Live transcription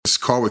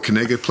car with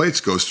Connecticut plates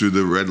goes through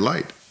the red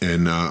light.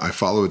 And I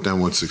follow it down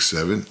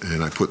 167,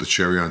 and I put the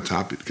cherry on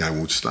top. The guy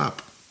won't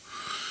stop.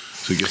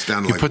 So he gets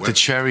down to You put the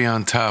cherry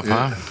on top,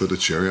 yeah, huh? Put the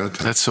cherry on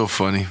top. That's so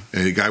funny.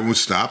 And the guy won't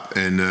stop,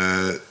 and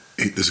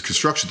there's a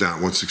construction down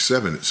at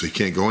 167, so he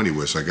can't go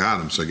anywhere. So I got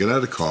him. So I get out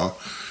of the car,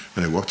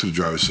 and I walk to the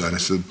driver's side, and I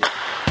said,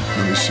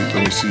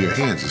 let me see your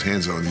hands. His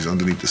hands are on, he's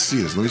underneath the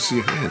seat. I said, let me see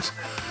your hands.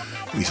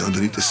 And he's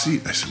underneath the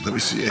seat. I said, let me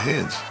see your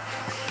hands.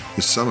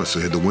 It's summer, so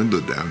he had the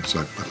window down. So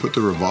I put the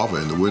revolver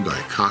in the window.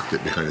 I cocked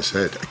it behind his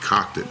head. I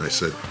cocked it, and I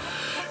said,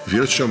 if you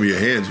don't show me your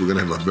hands, we're going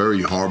to have a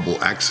very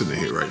horrible accident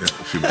here right now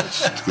in a few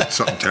minutes.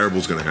 Something terrible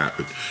is going to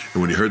happen.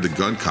 And when he heard the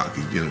gun cock,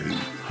 he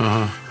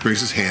brings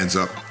his hands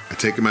up. I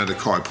take him out of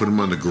the car. I put him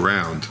on the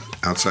ground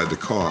outside the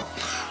car.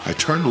 I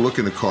turn to look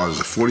in the car. There's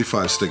a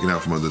 .45 sticking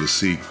out from under the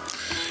seat.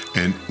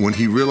 And when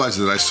he realized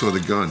that I saw the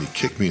gun, he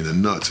kicked me in the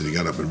nuts, and he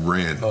got up and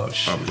ran up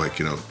like,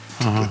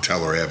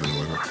 Teller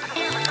Avenue.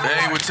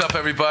 Hey, what's up,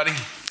 everybody?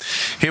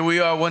 Here we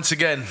are once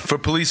again for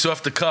Police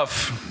Off the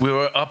Cuff. We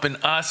were up in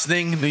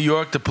Ossining, New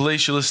York, the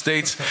palatial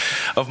estates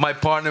of my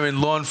partner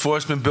in law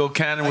enforcement, Bill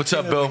Cannon. What's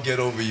up, Bill? I can't get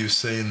over you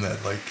saying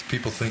that. Like,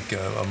 people think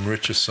I'm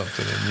rich or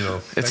something.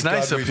 And, it's thank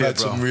nice God up we've here, had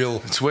bro. some real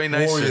it's way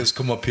nicer. warriors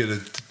come up here to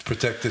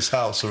protect this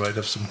house, all right?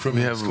 Have some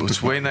criminals.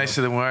 It's way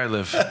nicer than where I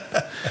live.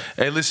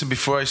 Hey, listen,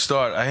 before I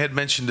start, I had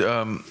mentioned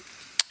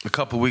a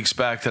couple of weeks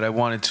back that I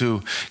wanted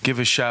to give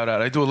a shout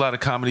out. I do a lot of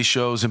comedy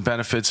shows and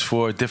benefits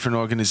for different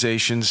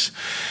organizations.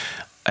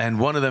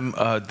 And one of them,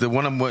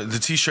 the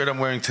T-shirt I'm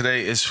wearing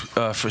today is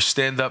for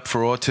Stand Up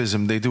for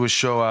Autism. They do a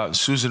show out.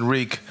 Susan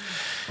Reek,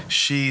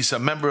 she's a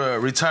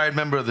retired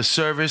member of the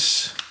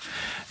service,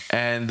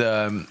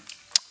 and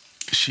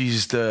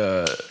she's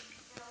the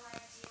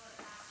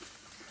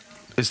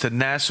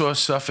Nassau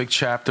Suffolk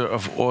chapter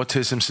of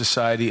Autism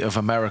Society of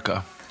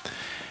America,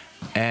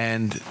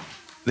 and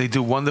they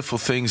do wonderful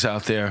things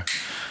out there.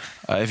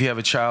 If you have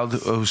a child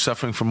who's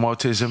suffering from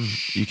autism,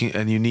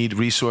 you need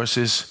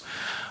resources.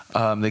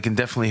 They can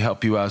definitely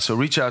help you out. So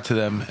reach out to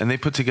them. And they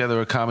put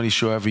together a comedy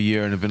show every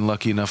year, and have been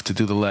lucky enough to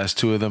do the last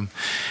 2 of them.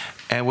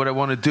 And what I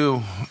want to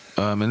do,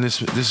 and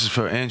this is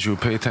for Andrew.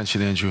 Pay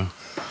attention, Andrew.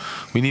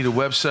 We need a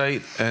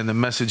website and a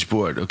message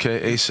board,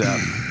 okay?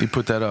 ASAP. You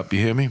put that up. You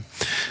hear me?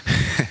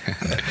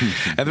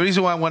 And the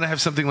reason why I want to have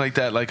something like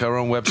that, like our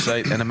own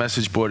website and a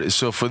message board, is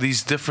so for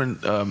these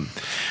different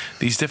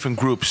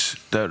groups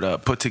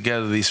that put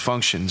together these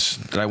functions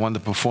that I want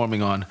them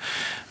performing on,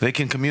 they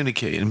can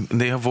communicate, and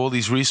they have all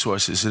these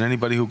resources. And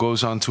anybody who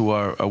goes onto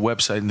our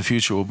website in the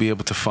future will be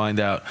able to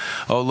find out,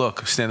 oh,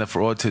 look, Stand Up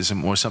for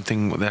Autism, or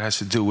something that has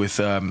to do with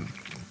the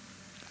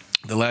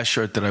last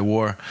shirt that I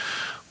wore,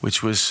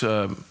 which was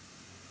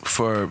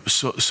for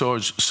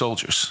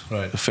soldiers,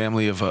 right. A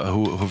family of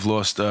who have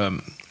lost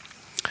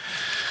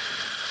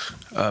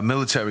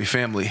military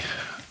family,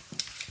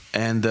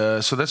 and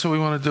so that's what we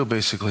want to do.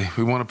 Basically,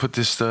 we want to put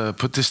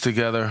this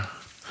together.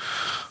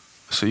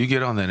 So you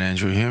get on that,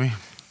 Andrew. You hear me?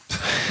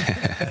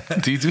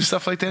 Do you do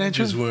stuff like that,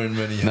 Andrew? He's wearing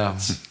many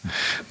hats.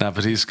 No,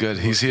 but he's good.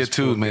 He's here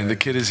too, man. The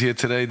kid is here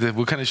today.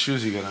 What kind of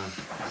shoes you got on?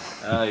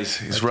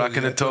 He's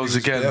rocking the toes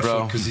again,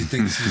 bro. Because he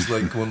thinks he's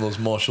like one of those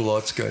martial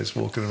arts guys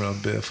walking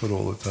around barefoot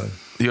all the time.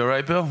 You all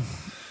right, Bill?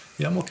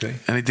 Yeah, I'm okay.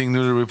 Anything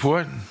new to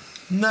report?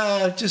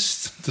 Nah,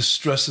 just the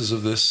stresses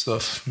of this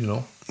stuff,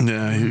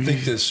 Yeah, you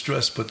think there's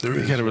stress, but there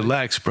is. You gotta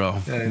relax, bro.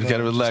 Yeah, you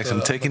gotta relax.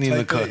 I'm taking you in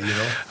the car.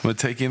 I'm gonna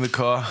take you in the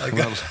car. I'm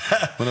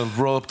gonna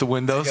roll up the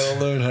windows. You gotta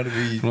learn how to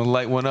be. I'm gonna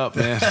light one up,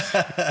 man.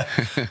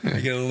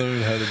 You gotta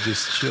learn how to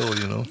just chill,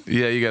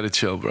 Yeah, you gotta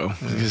chill, bro.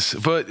 Yeah.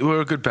 But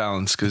we're a good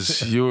balance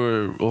because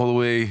you're all the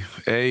way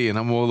A and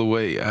I'm all the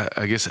way,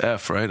 I guess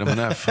F, right? I'm an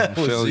F. I'm a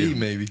failure. Z,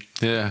 maybe.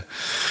 Yeah.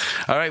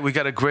 All right, we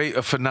got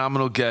a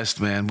phenomenal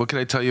guest, man. What can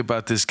I tell you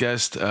about this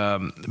guest?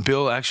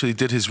 Bill actually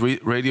did his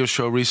radio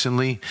show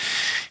recently.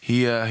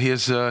 He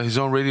has his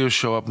own radio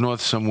show up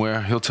north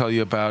somewhere. He'll tell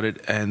you about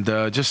it. And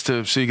just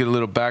so you get a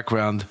little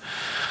background,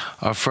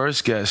 our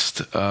first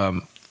guest,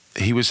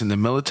 he was in the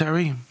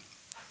military.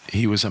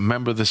 He was a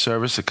member of the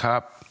service, a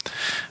cop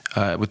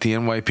with the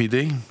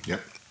NYPD.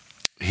 Yep.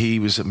 He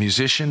was a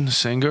musician,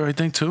 singer, I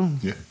think, too.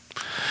 Yeah.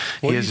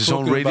 He has his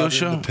own radio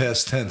show. In the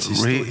past tense, he's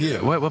still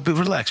here. Well,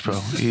 relax, bro.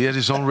 He had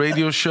his own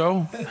radio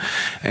show,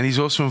 and he's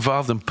also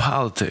involved in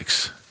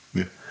politics.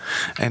 Yeah.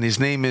 And his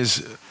name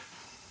is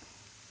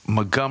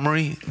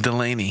Montgomery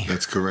Delaney.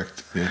 That's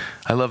correct. Yeah.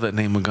 I love that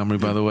name, Montgomery,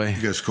 by the way.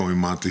 You guys call me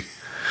Monty.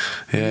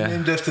 Yeah.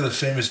 Named after the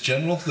famous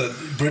general, the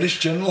British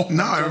general?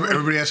 No,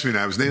 everybody asked me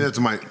that. I was named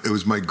after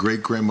my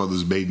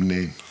great-grandmother's maiden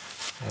name.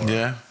 Wow.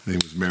 Yeah. Her name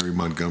was Mary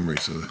Montgomery.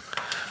 So.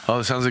 Oh,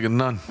 it sounds like a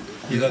nun.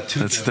 You got two.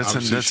 That's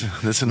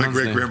a my nun's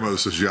great-grandmother,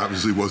 so she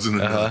obviously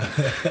wasn't a nun.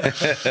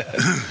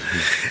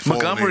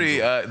 Montgomery,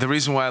 the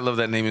reason why I love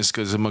that name is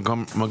because of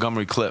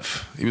Montgomery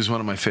Clift. He was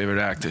one of my favorite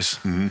actors.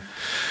 Mm-hmm.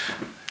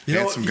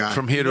 Handsome guy.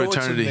 From Here to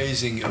Eternity. What's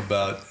amazing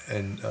about,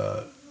 and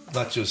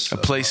not just A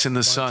Place in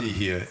the Sun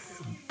here,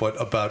 but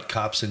about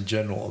cops in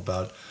general,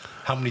 about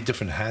how many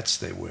different hats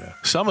they wear.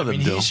 Some of them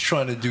do. He's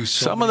trying to do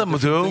some of many them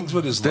different do. things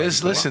with his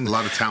There's life. listen. A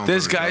lot of talent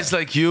There's on the guys job.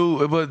 like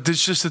you, but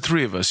there's just the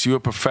three of us. You're a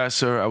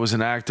professor. I was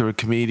an actor, a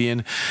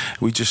comedian.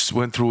 We just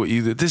went through what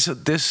you did.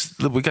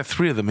 We got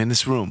three of them in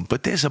this room,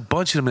 but there's a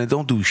bunch of them that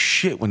don't do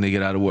shit when they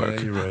get out of work.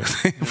 Yeah, you're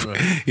right. You're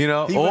right. You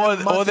know,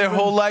 or their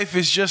whole life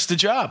is just a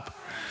job.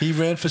 He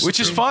ran for Which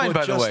is Supreme fine,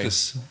 Court by the way.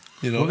 Justice,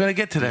 you know? We're gonna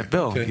get to that,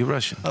 Bill. Okay. You're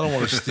rushing. I don't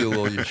want to steal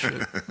all your shit.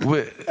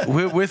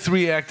 We're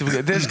three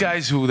active. There's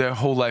guys who their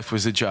whole life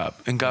was a job,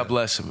 and God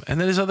bless them. And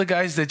then there's other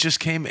guys that just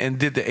came and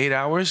did the 8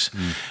 hours,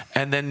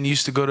 and then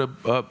used to go to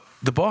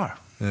the bar.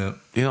 Yeah.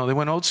 You know, they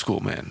went old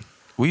school, man.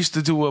 We used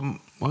to do what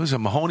was it,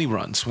 Mahoney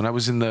runs when I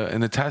was in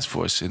the task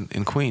force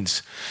in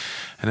Queens,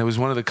 and there was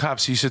one of the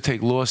cops who used to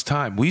take lost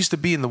time. We used to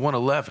be in the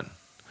 111,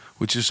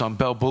 which is on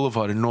Bell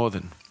Boulevard in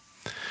Northern,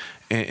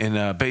 in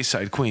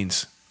Bayside,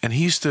 Queens. And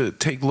he used to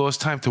take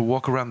lost time to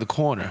walk around the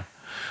corner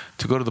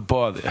to go to the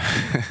bar there.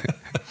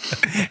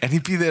 And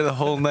he'd be there the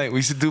whole night. We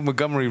used to do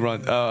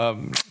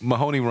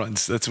Mahoney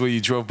runs. That's where you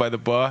drove by the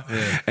bar,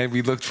 and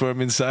we looked for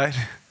him inside.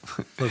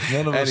 Look,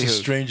 none of us are Anywho.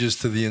 strangers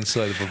to the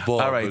inside of a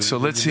bar. All right, but so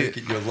when let's you hear- make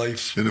it your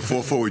life. In the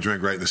 4-4, we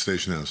drank right in the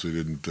station house. We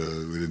didn't go to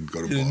You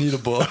bars. didn't need a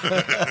bar.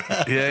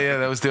 Yeah,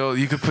 that was the old.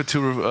 You could put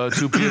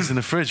two beers in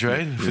the fridge,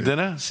 right, for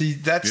dinner. See,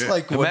 that's Yeah.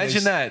 like when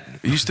Imagine that.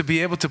 You used to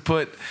be able to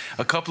put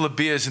a couple of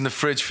beers in the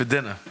fridge for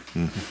dinner.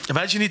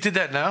 Imagine he did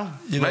that now.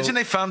 You know- Imagine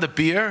they found a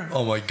beer.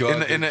 Oh my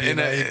God! In a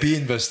AB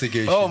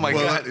investigation. oh my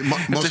Well, God! most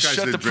Have to guys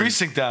shut did the drink-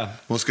 precinct down.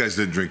 Most guys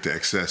didn't drink to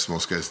excess.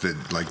 Most guys did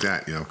like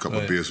that, you know, a couple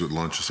Right. of beers with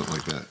lunch or something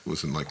like that. It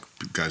wasn't like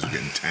guys were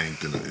getting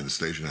tanked in the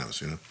station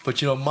house, you know.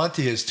 But you know,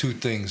 Monty has two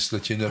things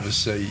that you never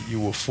say. You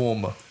were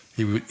former.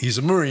 He's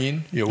a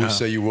Marine. You always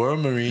say you were a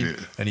Marine,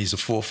 Yeah. and he's a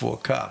 4-4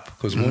 cop.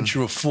 Because once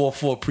you're a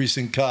 4-4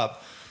 precinct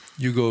cop,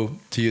 you go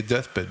to your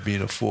deathbed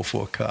being a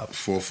 4-4 cop.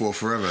 4-4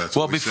 forever. That's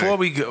Well, what we before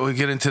say. we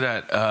get into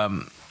that,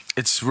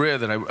 it's rare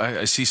that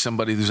I see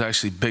somebody who's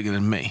actually bigger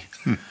than me.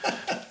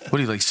 What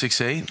are you, like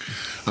 6'8"?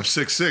 I'm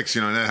 6'6",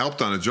 you know, and that helped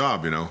on the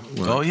job, you know.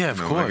 When Oh, yeah, of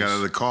When I got course. out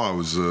of the car, I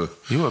was. You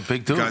were a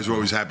big dude. Guys were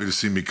always happy to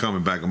see me come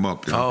and back them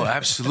up. You know? Oh,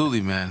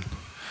 absolutely, man.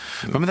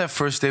 Remember that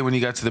first day when you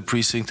got to the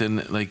precinct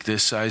and like they're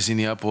sizing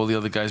you up, all the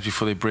other guys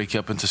before they break you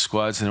up into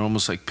squads and they're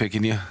almost like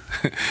picking you?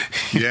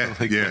 You know, Yeah,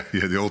 like- yeah,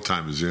 the old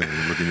timers, yeah,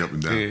 they're looking you up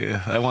and down.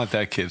 Yeah, I want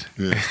that kid.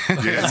 Yeah,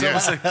 yeah, It's yeah.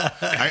 almost like-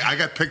 I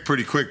got picked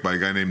pretty quick by a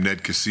guy named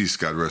Ned Cassis,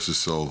 God rest his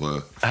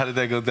soul. How did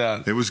that go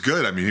down? It was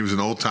good. I mean, he was an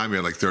old timer. He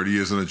had like 30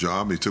 years on the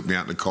job. He took me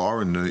out in the car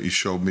and he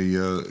showed me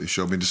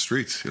the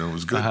streets. You know, it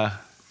was good. Uh-huh.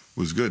 It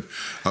was good.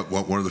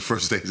 One of the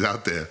first days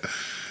out there,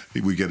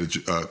 we get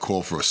a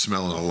call for a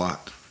smell in a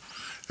lot,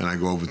 and I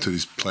go over to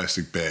these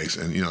plastic bags,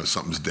 and you know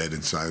something's dead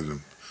inside of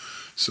them.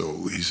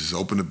 So he says,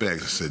 "Open the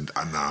bags." I said,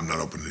 "No, I'm not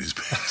opening these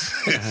bags."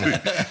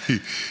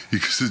 he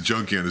goes, "There's a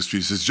junkie on the street."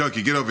 He says,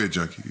 "Junkie, get over here,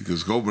 junkie." He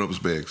goes, "Go open up his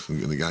bags."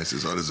 And the guy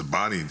says, "Oh, there's a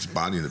body. It's a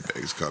body in the bag.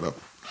 It's cut up."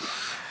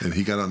 And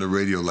he got on the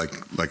radio like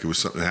it was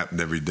something that happened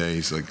every day.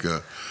 He's like,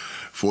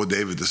 "For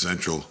David to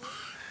Central,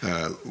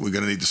 we're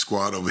gonna need the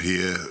squad over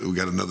here. We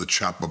got another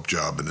chop-up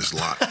job in this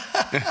lot."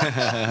 He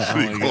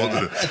called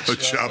it a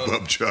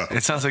chop-up job.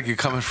 It sounds like you're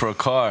coming for a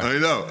car. I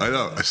know.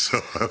 So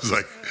I was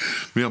like,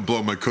 I'm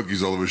blowing my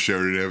cookies all over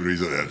Sheridan Avenue.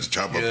 He's like, "It's a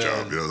chop-up Yeah.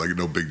 job, you know, like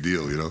no big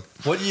deal, you know."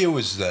 What year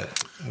was that?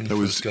 When you That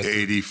was first got to-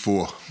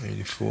 84.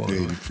 84.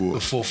 84. The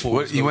 4-4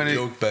 What, was you no went in-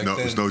 joke back No,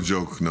 then. it was no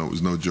joke. No, it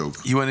was no joke.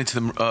 You went into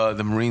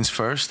the Marines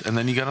first, and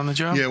then you got on the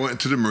job? Yeah, I went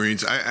to the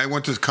Marines. I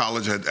went to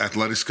college, had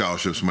athletic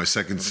scholarships. My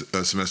second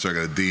semester, I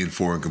got a D in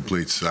 4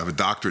 incompletes. So I have a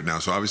doctorate now,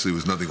 so obviously it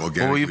was nothing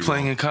organic. What were you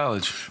playing in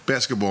college?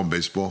 Basketball and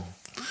baseball.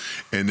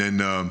 And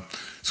then,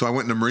 so I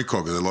went in the Marine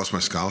Corps because I lost my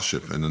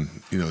scholarship. And then,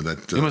 you know,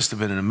 that... You must have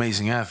been an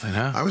amazing athlete,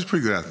 huh? I was a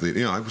pretty good athlete.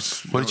 You know, I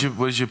was... What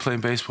did you play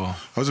in baseball?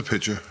 I was a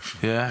pitcher.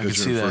 Yeah, I could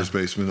Pitcher see and that. first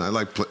baseman. I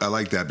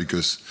like that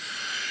because,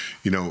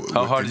 you know...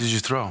 How hard did you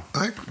throw?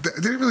 They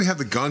didn't really have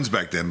the guns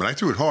back then, but I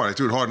threw it hard. I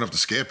threw it hard enough to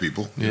scare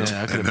people. you Yeah,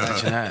 know? I could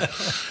imagine that.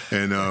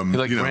 And You're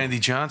like you know, Randy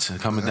Johnson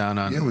coming down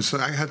on Yeah,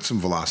 I had some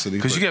velocity.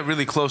 because you but- get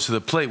really close to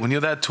the plate. When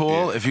you're that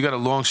tall, Yeah. if you got a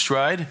long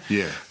stride,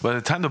 Yeah. by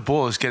the time the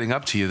ball is getting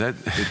up to you, that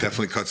It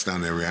definitely cuts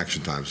down their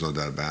reaction times, no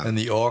doubt about it. And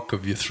the arc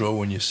of your throw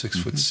when you're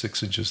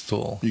 6'6"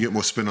 tall. You get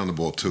more spin on the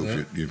ball too.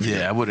 If you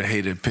yeah, I would have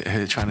hated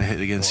trying to hit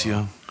against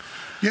you.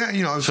 yeah,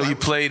 you know. So you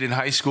played in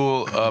high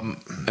school,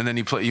 and then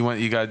you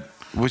got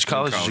which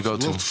college did you go A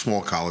little to?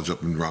 small college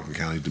up in Rockland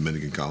County,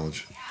 Dominican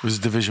College. Was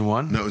it Division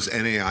I? No, it was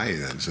NAIA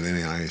then. It's an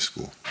NAIA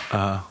school,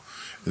 and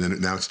then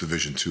now it's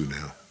Division II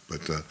now.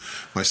 But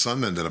my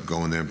son ended up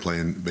going there and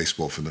playing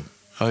baseball for them.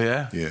 Oh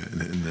yeah. Yeah,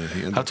 and he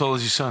ended How up, tall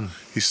is your son?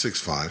 he's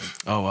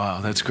 6'5". Oh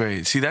wow, that's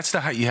great. See, that's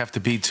the height you have to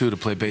be too to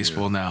play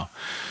baseball now.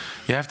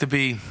 You have to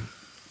be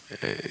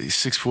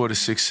 6'4" to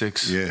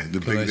 6'6". Yeah,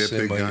 Can I they're say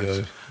big my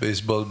guys.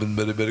 baseball been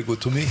very, very good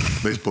to me?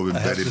 Baseball been I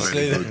have very, to very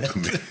say good that. to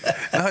me.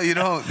 No, you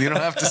don't. You don't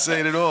have to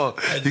say it at all.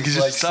 You can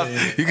just stop.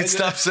 You can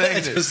stop saying I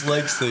it. just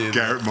like saying it.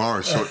 Garrett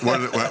Morris,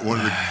 one of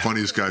the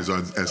funniest guys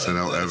on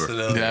SNL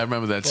ever. Yeah, I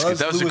remember that Well, skit.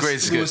 That was a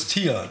great skit. Louis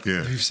Tion.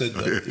 Yeah. Who said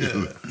that?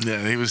 Yeah.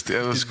 Yeah, that was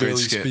a He great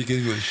barely skit. speak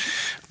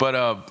English. But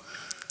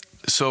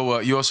So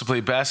you also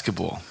played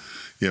basketball.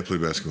 Yeah, I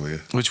played basketball. Yeah.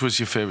 Which was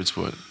your favorite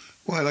sport?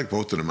 Well, I like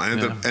both of them. I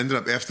ended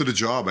up after the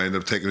job. I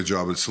ended up taking a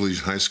job at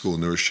Salesian High School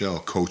in New Rochelle,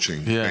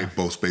 coaching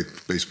both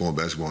baseball and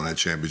basketball, and I had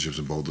championships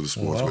in both of the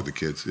sports with the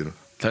kids. You know,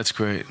 that's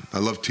great. I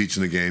love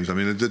teaching the games. I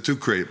mean, they're too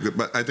creative,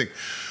 but I think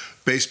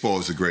baseball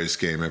is the greatest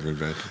game ever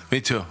invented.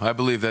 Me too. I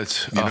believe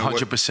that's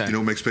 100%. You know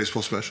what makes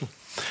baseball special?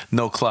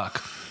 No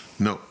clock.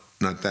 No,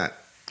 not that.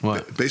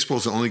 What? Baseball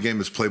is the only game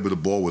that's played with a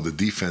ball where the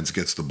defense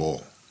gets the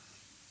ball.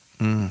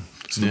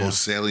 It's the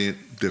most salient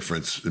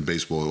difference in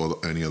baseball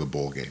or any other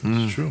ball game.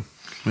 It's true.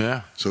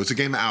 Yeah. So it's a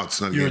game of outs,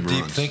 not a You're game of a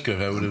deep runs. thinker.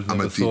 I would have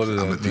never thought of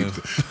that. I'm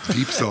a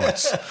deep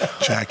thoughts.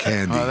 Jack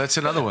Handy. Oh, that's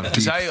another one.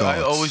 Because I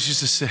always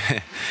used to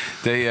say,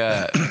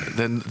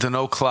 the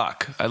no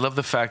clock. I love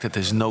the fact that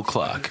there's no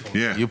clock.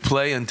 Yeah. You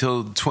play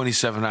until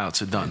 27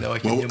 outs are done.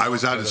 I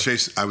was out at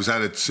Chase. I was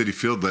out at City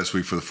Field last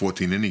week for the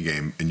 14 inning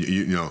game, and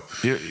you know,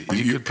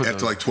 you could put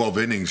after like 12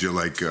 innings, you're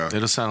like.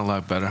 It'll sound a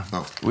lot better.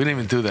 Oh. We didn't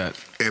even do that.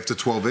 After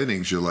 12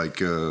 innings, you're like.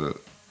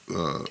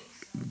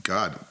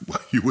 God,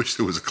 you wish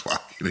there was a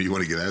clock. You know, you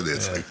want to get out of there.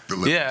 It's like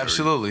 11:30. Yeah,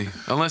 absolutely.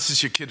 Unless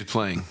it's your kid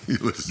playing.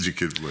 Unless it's your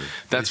kid playing.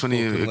 That's when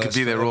it could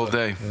be there all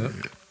day.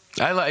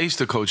 Yeah. I used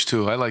to coach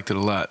too. I liked it a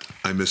lot.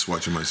 I miss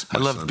watching my I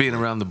loved son being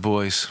play. around the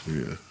boys.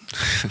 Yeah.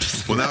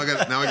 Well, now I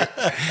got.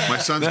 My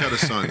son's got a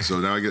son,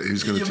 so now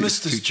he's going to teach. You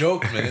missed this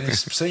joke, man.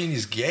 He's saying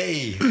he's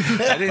gay.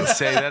 I didn't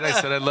say that. I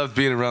said I loved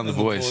being around the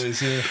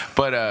boys. Yeah.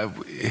 But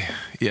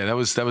yeah, that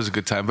was a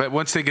good time. But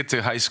once they get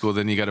to high school,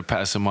 then you got to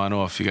pass them on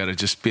off. You got to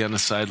just be on the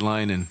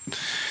sideline.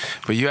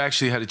 But you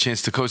actually had a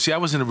chance to coach. See, I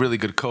wasn't a really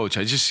good coach.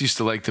 I just used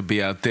to like to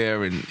be out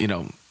there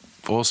and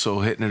also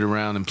hitting it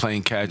around and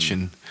playing catch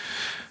and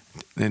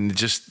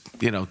just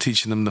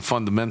teaching them the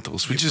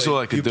fundamentals, which is all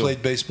I could do. You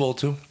played baseball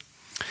too?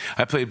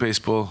 I played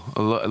baseball.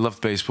 I loved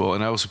baseball,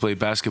 and I also played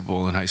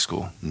basketball in high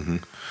school. Mm-hmm.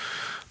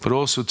 But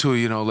also too,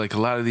 like a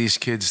lot of these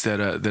kids that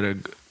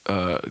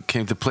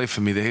came to play for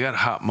me, they got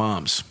hot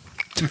moms.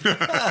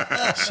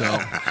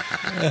 So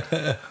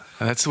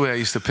that's the way I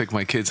used to pick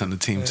my kids on the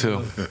team too.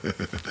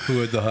 Who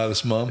had the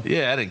hottest mom?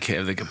 Yeah, I didn't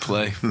care if they could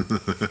play.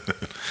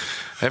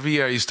 Every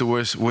year I used to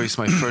waste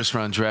my first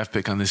round draft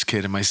pick on this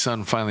kid, and my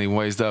son finally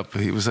wised up.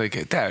 He was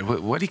like, "Dad,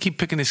 why do you keep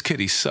picking this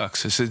kid? He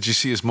sucks." I said, "Did you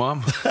see his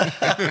mom?" I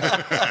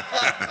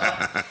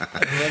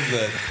love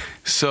that.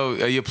 So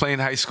you're playing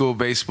high school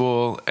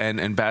baseball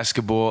and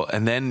basketball,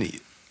 and then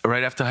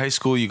right after high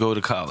school you go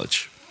to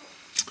college.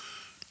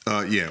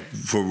 Yeah,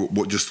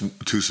 for just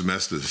 2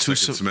 semesters.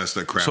 Second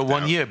semester, I crapped So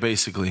 1 out. year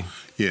basically.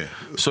 Yeah.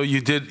 So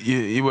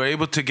you were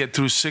able to get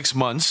through 6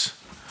 months.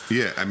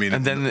 Yeah, I mean.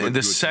 And then in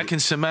the second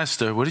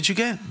semester, what did you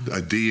get?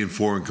 A D and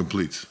 4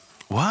 incompletes.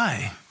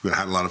 Why? I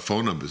had a lot of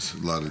phone numbers.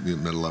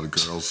 Met a lot of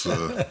girls. A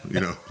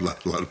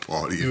lot of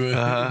partying. You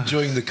were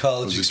enjoying the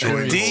college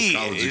experience. D,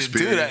 college dude,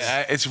 experience.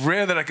 it's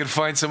rare that I could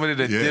find somebody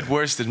that did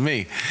worse than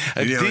me.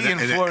 A D and 4 and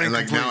incompletes.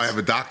 like now I have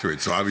a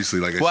doctorate, so obviously,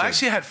 like I said. Well,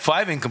 actually, I had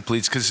 5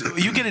 incompletes because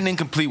you get an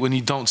incomplete when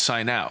you don't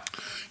sign out.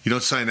 You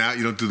don't sign out.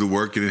 You don't do the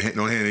work. You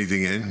don't hand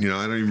anything in.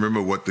 I don't even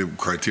remember what the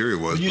criteria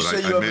was. When you but say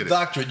I you have made a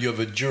doctorate, you have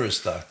a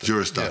Juris Doctorate.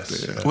 Juris Doctor.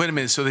 Yes. Yeah. Wait a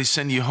minute. So they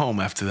send you home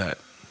after that?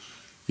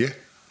 Yeah.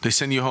 They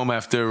send you home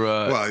after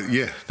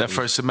that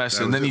first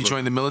semester, and then you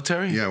join the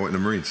military? Yeah, I went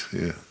in the Marines.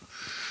 Yeah.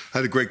 I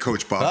had a great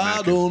coach, Bob I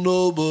Mackin. don't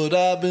know, but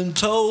I've been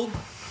told.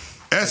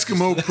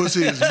 Eskimo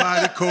pussy is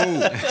mighty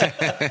cold.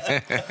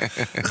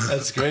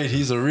 That's great.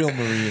 He's a real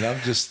Marine.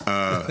 I'm just.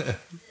 I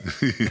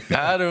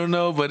don't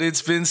know, but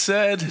it's been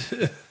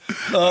said.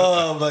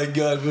 Oh my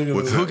God!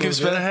 Who gives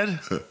better head?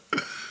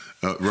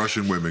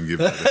 Russian women give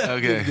better.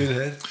 Okay. Good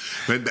head.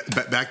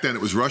 But back then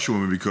it was Russian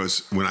women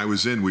because when I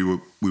was in, we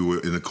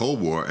were in the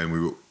Cold War,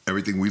 and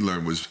everything we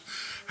learned was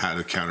how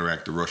to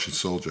counteract the Russian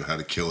soldier, how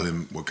to kill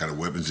him, what kind of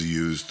weapons he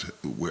used,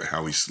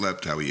 how he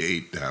slept, how he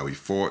ate, how he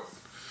fought.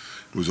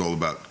 It was all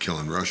about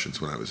killing Russians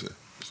when I was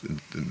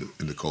in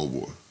the Cold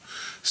War,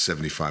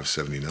 75,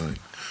 79.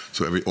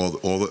 So all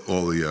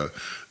the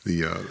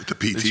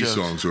PT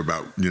songs were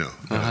about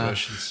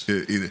Russians.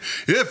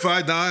 If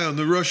I die on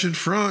the Russian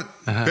front,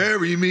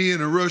 bury me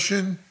in a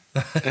Russian.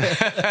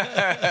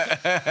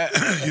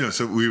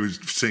 So we would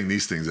sing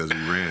these things as we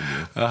ran.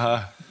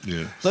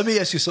 Yeah. Let me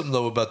ask you something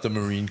though about the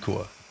Marine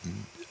Corps.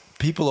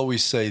 People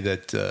always say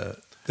that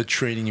the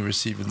training you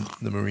receive in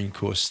the Marine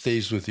Corps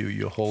stays with you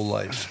your whole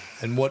life.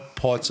 And what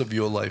parts of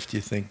your life do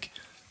you think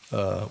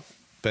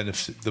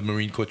the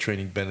Marine Corps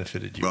training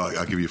benefited you? Well,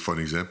 I'll give you a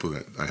funny example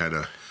of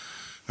that.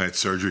 I had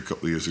surgery a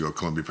couple of years ago,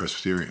 Columbia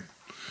Presbyterian.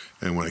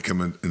 And when I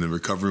come in the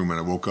recovery room and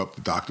I woke up,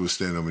 the doctor was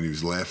standing up and he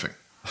was laughing.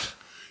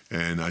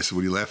 And I said,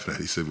 "What are you laughing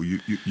at?" He said, "Well,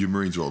 you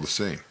Marines are all the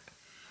same."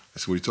 I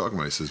said, "What are you talking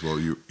about?" He says, "Well,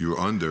 you were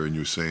under and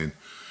you were saying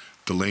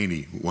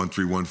Delaney,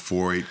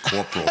 13148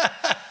 Corporal."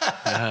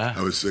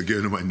 I was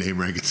giving him my name,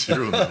 rank, and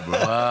serial number.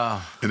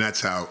 Wow. And that's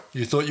how...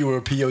 You thought you were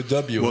a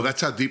POW. Well,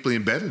 that's how deeply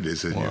embedded it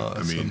is in you.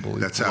 I mean,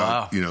 that's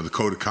how, the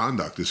code of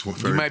conduct is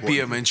very You might important. be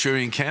a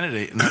Manchurian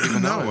candidate. Not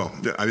even know well,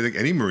 I think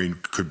any Marine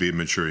could be a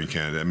Manchurian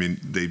candidate. I mean,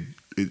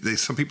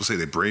 some people say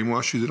they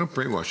brainwash you. They don't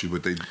brainwash you,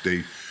 but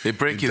They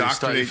break you. They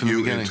start you indoctrinate from the you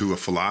beginning. into a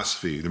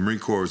philosophy. The Marine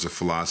Corps is a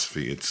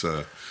philosophy. It's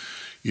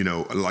you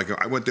know, like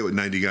I went there with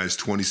 90 guys.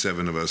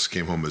 27 of us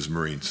came home as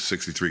Marines.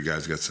 63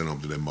 guys got sent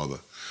home to their mother.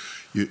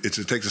 It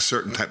takes a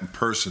certain type of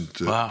person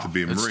to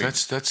be a Marine.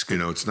 That's good. You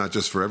know, it's not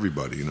just for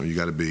everybody. You know, you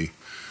got to be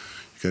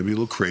a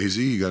little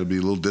crazy. You got to be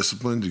a little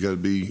disciplined. You got to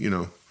be, you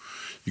know,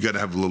 you got to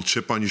have a little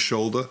chip on your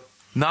shoulder.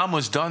 Nam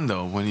was done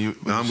though when you.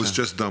 Nam was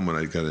just done when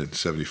I got in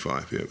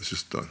 '75. Yeah, it was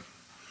just done.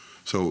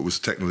 So it was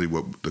technically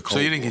what the Cold So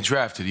you didn't War. get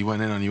drafted. You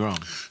went in on your own.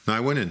 No, I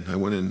went in.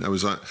 I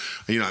was on.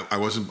 You know, I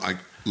wasn't. I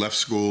left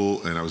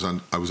school and I was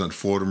on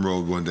Fordham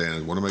Road one day.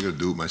 And what am I going to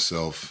do with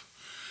myself?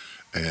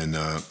 And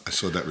I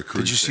saw that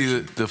recruiting. Did you see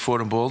station. the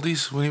Fordham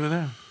Baldies when you were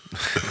there?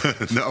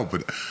 No,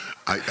 but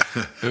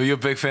Were you a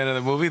big fan of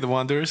the movie, The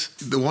Wanderers?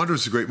 The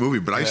Wanderers is a great movie,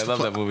 but I used to love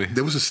play, that movie.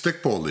 There was a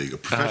stickball league, a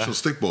professional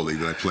stickball league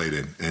that I played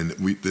in, and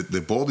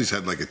the Baldies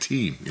had like a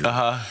team, you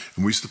know?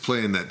 And we used to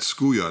play in that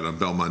schoolyard on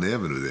Belmont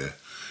Avenue there,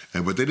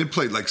 but they didn't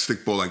play like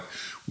stickball like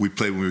we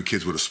played when we were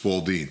kids with a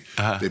Spalding.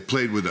 They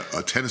played with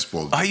a tennis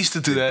ball. I used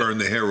to do that. Burn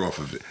the hair off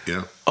of it, you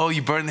know? Oh,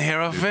 you burned the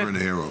hair off of it? Burn the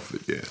hair off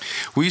it, yeah.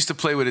 We used to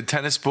play with a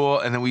tennis ball,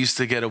 and then we used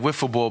to get a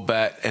wiffle ball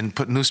bat and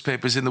put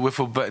newspapers in the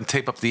wiffle bat and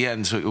tape up the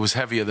end so it was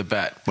heavier, the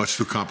bat. Much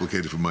too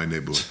complicated for my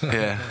neighborhood.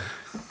 Yeah.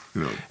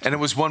 You know. And it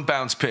was one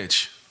bounce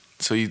pitch.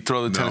 So you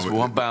throw the tennis ball,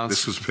 one bounce.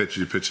 This was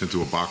you pitch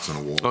into a box on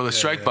a wall. Oh, the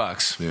strike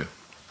box. Yeah.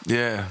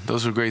 Yeah,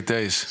 those were great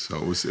days. So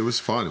it was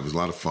fun. It was a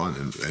lot of fun,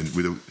 and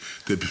there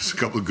was a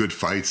couple of good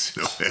fights,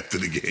 you know, after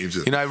the games.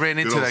 You know, I ran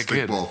into that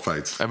kid. Stickball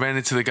fights. I ran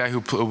into the guy who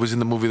was in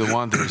the movie The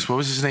Wanderers. What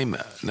was his name?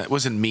 That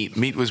wasn't Meat.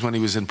 Meat was when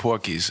he was in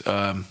Porky's.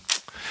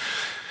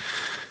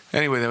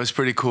 Anyway, that was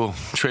pretty cool.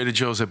 Trader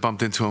Joe's, I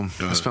bumped into him.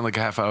 I spent like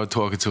a half hour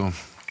talking to him.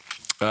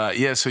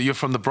 Yeah, so you're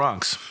from the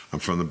Bronx. I'm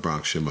from the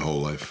Bronx, yeah, my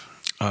whole life.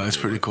 Oh, that's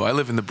pretty cool. I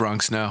live in the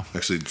Bronx now.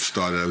 Actually,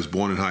 I was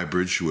born in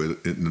Highbridge,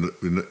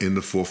 in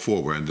the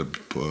 4-4, where I ended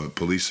up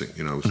policing.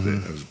 You know, I was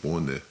there. I was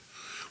born there,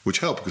 which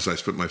helped because I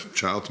spent my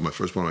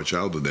first part of my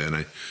childhood there,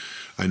 and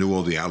I knew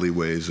all the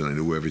alleyways and I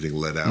knew where everything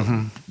led out.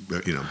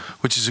 You know,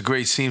 which is a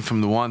great scene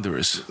from The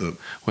Wanderers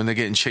when they're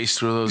getting chased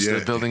through those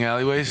building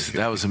alleyways.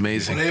 That was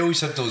amazing. And they always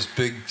have those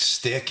big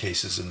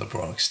staircases in the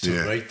Bronx too,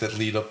 right? That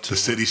lead up to the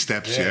city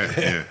steps.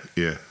 Yeah.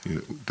 You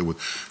know, the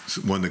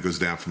one that goes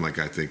down from like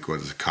I think what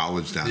is it,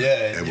 College down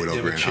Edward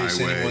O'Brien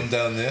Highway. Anyone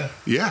down there?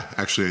 Yeah,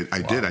 actually,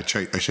 I did. I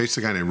chased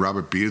a guy named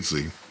Robert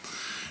Beardsley.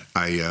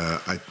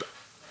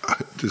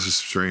 This is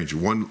strange.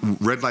 One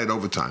red light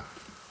overtime.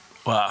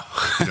 Wow.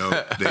 You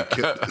know,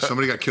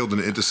 somebody got killed in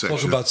the intersection.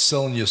 Talk about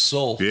selling your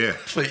soul. Yeah.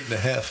 For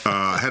 8.5.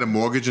 I had a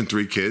mortgage and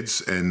 3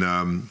 kids,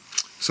 and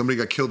somebody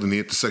got killed in the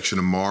intersection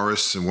of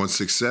Morris and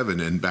 167.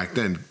 And back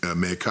then,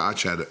 Mayor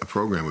Koch had a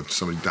program if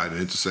somebody died in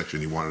an intersection,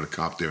 he wanted a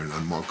cop there in an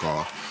unmarked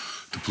car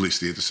to police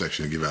the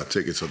intersection and give out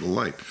tickets at the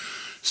light.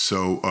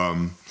 So,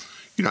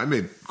 you know, I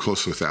made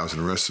close to 1,000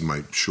 arrests in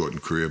my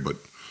shortened career, but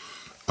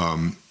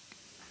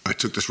I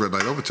took this red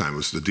light overtime.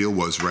 The deal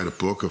was write a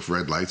book of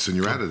red lights and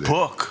you're out of there.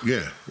 Book?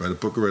 Yeah, write a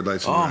book of red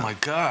lights. And Oh you're my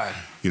out. God!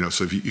 You know,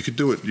 so if you could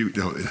do it, you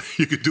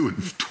could do it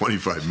in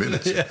 25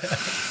 minutes.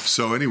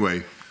 So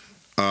anyway,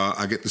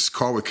 I get this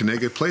car with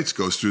Connecticut plates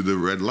goes through the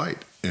red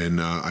light,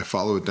 and I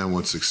follow it down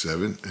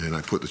 167, and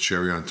I put the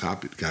cherry on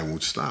top. The guy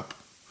won't stop.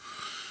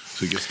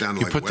 So he gets down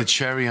to You put the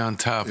cherry on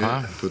top,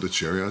 huh? I put the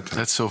cherry on top.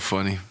 That's so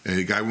funny. And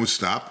the guy won't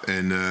stop,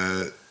 and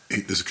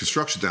there's a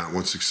construction down at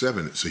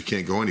 167, so he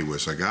can't go anywhere.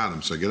 So I got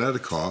him. So I get out of the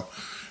car,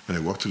 and I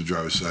walk to the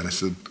driver's side. And I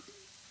said,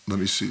 "Let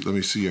me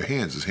see your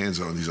hands." His hands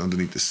are on. He's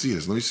underneath the seat. I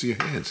said, "Let me see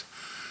your hands."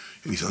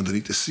 And he's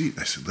underneath the seat.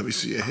 I said, "Let me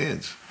see your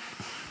hands."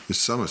 It's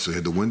summer, so he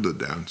had the window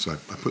down. So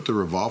I put the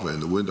revolver in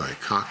the window. I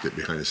cocked it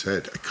behind his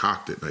head. I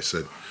cocked it, and I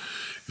said,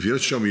 "If you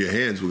don't show me your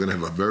hands, we're going to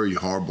have a very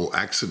horrible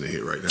accident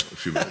here right now in a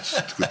few minutes.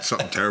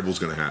 Something terrible is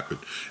going to happen."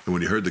 And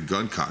when he heard the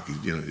gun cock,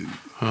 he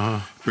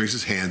brings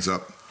his hands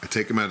up. I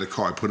take him out of the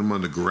car. I put him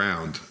on the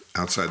ground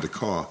outside the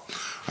car.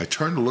 I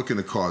turned to look in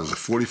the car. There's a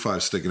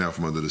 .45 sticking out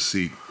from under the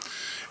seat.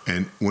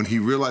 And when he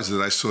realized that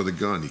I saw the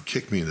gun, he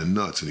kicked me in the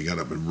nuts, and he got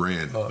up and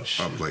ran up,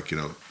 like, you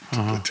know,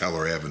 to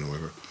Teller Avenue,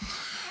 whatever.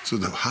 So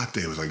the hot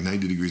day, it was like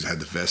 90 degrees. I had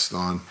the vest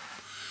on.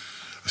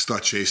 I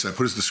start chasing. I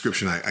put his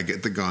description. I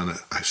get the gun.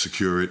 I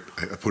secure it.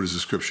 I put his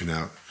description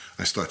out.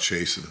 I start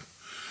chasing him.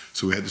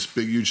 So we had this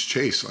big, huge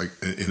chase. Like,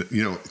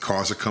 you know,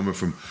 cars are coming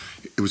from.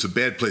 It was a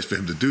bad place for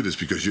him to do this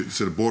because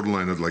it's at a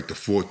borderline of like the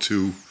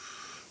 4-2,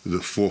 the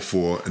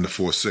 4-4, and the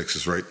 4-6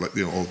 is right. Like,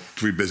 you know, all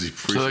 3 busy.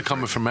 So they're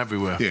coming from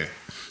everywhere. Yeah.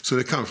 So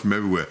they're coming from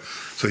everywhere.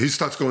 So he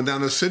starts going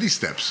down those city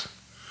steps.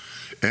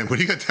 And when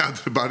he got down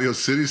to the bottom of those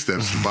city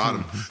steps, the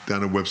bottom,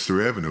 down on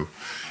Webster Avenue,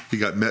 he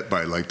got met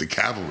by like the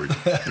cavalry.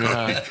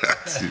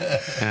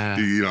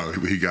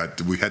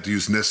 We had to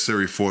use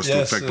necessary force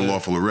to effect the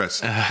lawful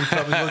arrest. He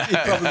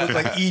probably looked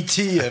like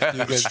E.T. after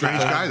you got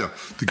Strange guy though.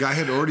 The guy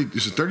he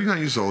was 39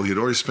 years old. He had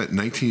already spent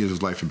 19 years of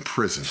his life in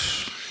prison.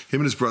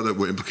 Him and his brother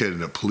were implicated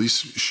in a police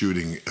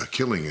shooting, a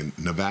killing in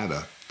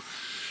Nevada.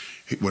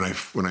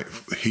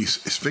 His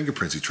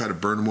fingerprints, he tried to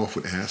burn them off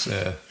with acid.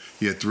 Yeah.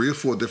 He had 3 or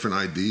 4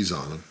 different IDs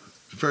on him.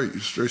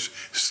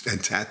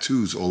 And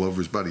tattoos all over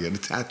his body. He had a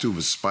tattoo of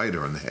a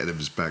spider on the head of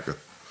his back.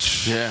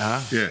 Yeah,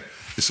 huh? Yeah.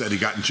 It said he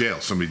got in jail.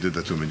 Somebody did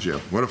that to him in jail.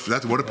 What a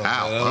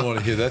pal. I don't want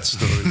to hear that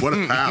story. What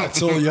a pal.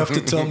 That's all you have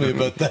to tell me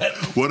about that.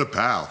 What a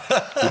pal.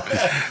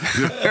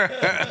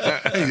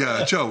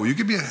 Hey, Joe, will you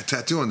give me a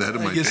tattoo on the head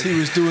of my I guess dick? he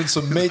was doing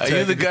some mate. Are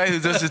you the guy who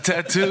does the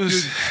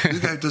tattoos? You the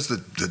guy who does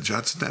the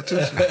Johnson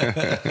tattoos?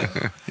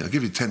 Yeah, I'll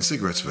give you 10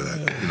 cigarettes for that.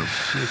 You know.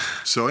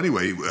 So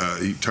anyway,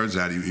 he turns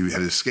out he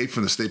had escaped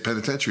from the state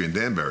penitentiary in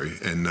Danbury.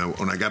 And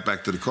when I got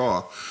back to the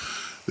car,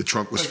 the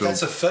trunk was filled.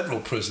 That's a federal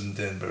prison,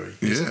 Danbury.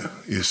 Yeah,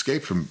 he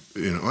escaped from,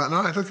 well,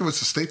 no, I think it was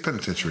the state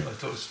penitentiary. I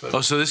thought it was federal.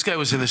 Oh, so this guy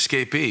was an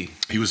escapee.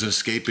 He was an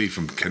escapee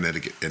from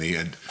Connecticut, and he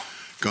had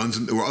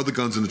guns. There were other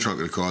guns in the trunk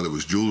of the car. There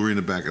was jewelry in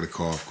the back of the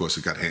car. Of course,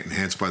 it got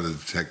enhanced by the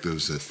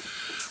detectives.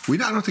 I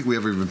don't think we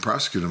ever even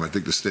prosecuted him. I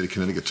think the state of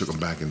Connecticut took him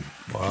back and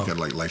he got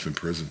like life in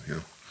prison.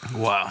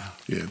 Wow.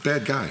 Yeah,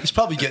 bad guy. He's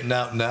probably getting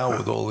out now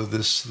with all of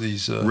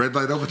these Red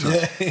light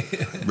overtime. Yeah.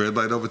 Red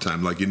light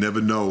overtime. Like you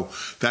never know.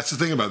 That's the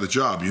thing about the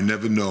job. You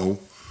never know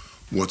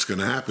what's going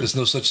to happen. There's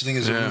no such thing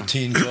as a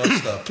routine job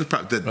stop.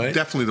 Right?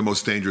 Definitely the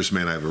most dangerous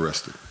man I've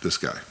arrested. This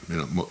guy,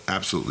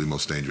 absolutely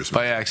most dangerous man.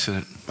 By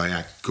accident.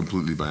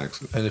 Completely by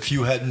accident. And if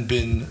you hadn't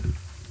been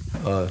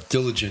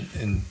diligent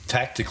and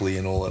tactically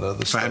and all that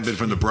other If stuff, I hadn't been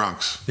from the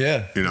Bronx,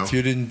 if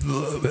you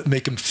didn't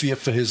make him fear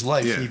for his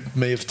life, he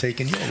may have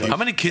taken your life. How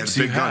many kids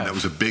do you big gun. have? That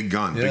was a big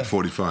gun, Yeah. big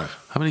 45.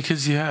 How many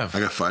kids do you have? I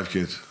got 5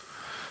 kids.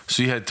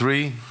 So you had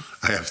 3?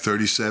 I have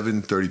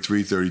 37,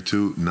 33,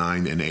 32,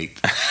 9, and 8.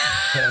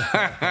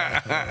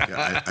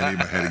 I need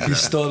my head He exact.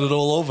 started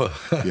all over.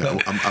 Yeah,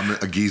 I'm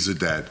a geezer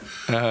dad.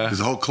 There's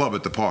a whole club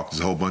at the park.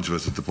 There's a whole bunch of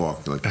us at the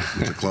park. Like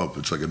it's a club.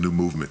 It's like a new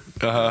movement.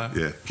 Yeah,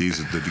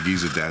 the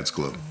Geezer Dads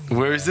Club.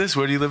 Where is this?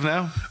 Where do you live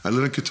now? I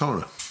live in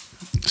Katona.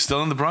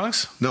 Still in the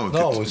Bronx? No,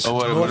 It's Oh,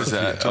 what north is of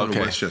that? Katona, Okay.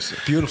 Westchester.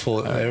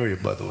 Beautiful area,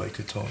 by the way,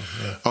 Katona.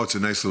 Yeah. Oh, it's a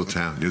nice little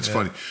town. It's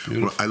funny.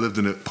 beautiful. I lived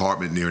in an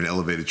apartment near an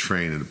elevated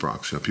train in the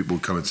Bronx. People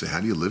would come and say, "How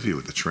do you live here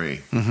with the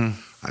train?" Mm-hmm.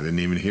 I didn't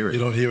even hear it. You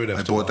don't hear it I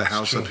after bought a the while,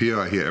 house it's up true. here.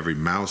 I hear every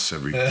mouse,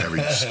 every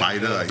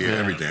spider. I hear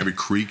everything, every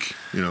creak.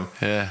 Yeah.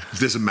 If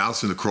there's a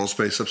mouse in the crawl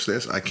space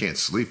upstairs, I can't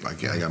sleep. I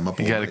got them up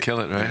all You got to night. kill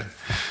it, right?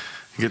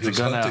 You get the He was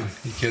gun out. hunting.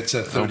 He gets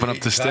that 38, Open up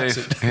the cocks safe.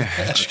 it.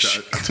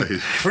 Yeah. I'll tell you. You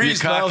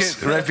Freeze, cock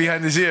mouse. it right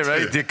behind his ear,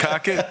 right? You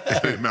cock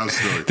it. Mouse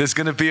story. There's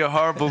going to be a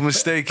horrible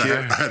mistake I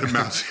here. had a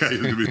mouse. Yeah, it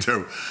was gonna be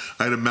terrible.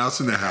 I had a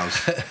mouse in the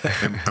house,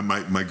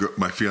 and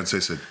my fiance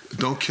said,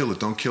 "Don't kill it,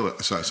 don't kill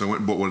it." So I went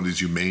and bought one of these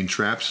humane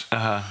traps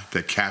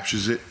that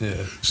captures it. Yeah.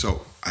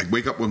 So I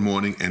wake up one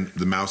morning and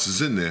the mouse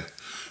is in there.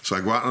 So I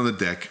go out on the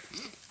deck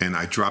and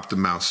I drop the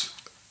mouse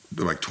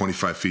like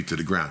 25 feet to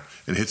the ground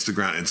and it hits the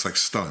ground and it's like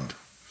stunned.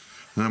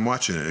 And I'm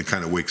watching it. And it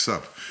kind of wakes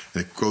up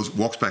and it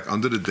walks back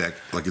under the deck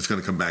like it's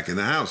going to come back in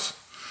the house.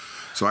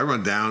 So I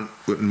run down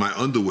in my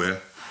underwear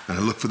and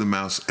I look for the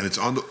mouse, and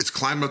it's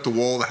climbing up the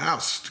wall of the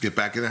house to get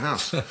back in the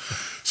house.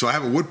 So I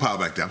have a wood pile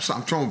back there. So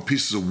I'm throwing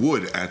pieces of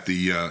wood at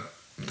the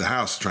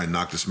house to try and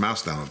knock this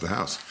mouse down off the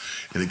house.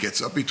 And it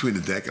gets up between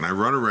the deck, and I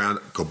run around,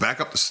 go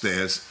back up the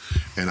stairs,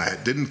 and I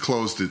didn't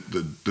close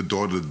the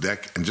door to the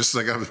deck. And just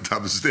as I got to the top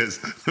of the stairs,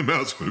 the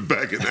mouse went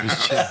back in the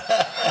house.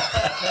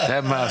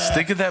 That mouse.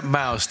 Think of that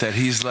mouse that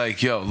he's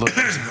like, yo, look,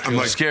 I'm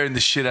like- scaring the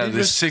shit out of He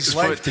this risked his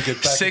life to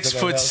get back into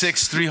that house.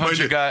 6'6",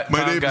 300 guy. My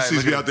pound neighbor guy. sees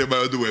Look me at out there in my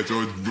underwear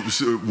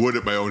throwing wood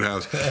at my own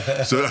house.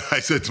 So I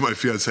said to my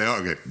fiance,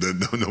 "Oh, okay,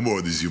 no more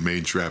of these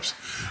humane traps."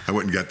 I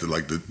went and got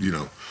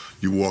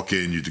you walk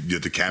in, you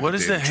get the decapitated What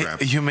is the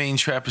trap. humane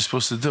trap is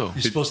supposed to do?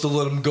 You're supposed to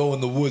let him go in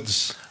the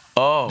woods.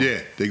 Oh, Yeah,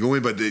 they go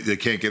in, but they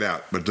can't get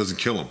out. But it doesn't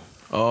kill them.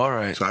 all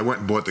right. So I went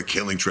and bought the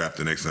killing trap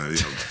the next time.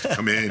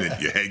 Come in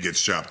and your head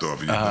gets chopped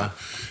off. And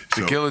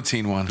The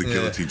guillotine one. The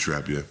guillotine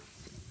trap, yeah.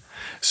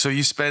 So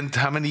you spent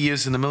how many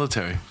years in the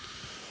military?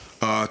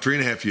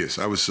 3.5 years.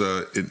 I was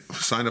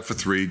signed up for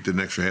 3, did an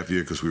extra half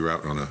year because we were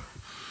out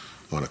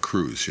on a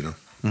cruise,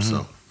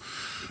 So,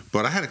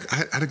 but I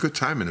had a good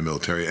time in the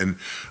military, and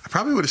I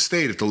probably would have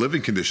stayed if the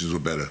living conditions were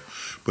better.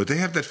 But they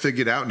have that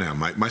figured out now.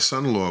 My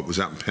son-in-law was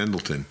out in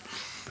Pendleton,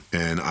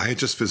 and I had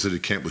just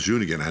visited Camp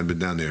Lejeune again. I hadn't been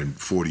down there in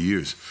 40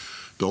 years.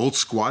 The old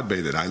squad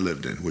bay that I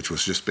lived in, which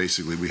was just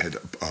basically we had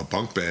a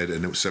bunk bed,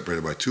 and it was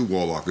separated by 2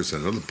 wall lockers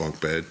and another bunk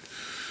bed,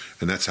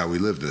 and that's how we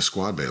lived in a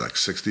squad bay, like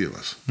 60 of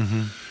us.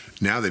 Mm-hmm.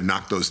 Now they've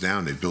knocked those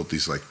down. They've built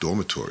these like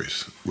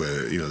dormitories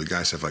where the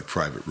guys have like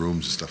private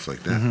rooms and stuff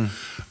like that.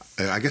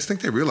 Mm-hmm. I think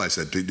they realized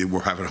that they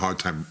were having a hard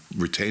time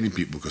retaining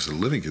people because of the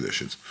living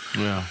conditions.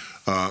 Yeah.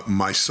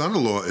 My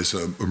son-in-law is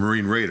a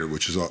Marine Raider,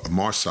 which is a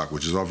MARSOC,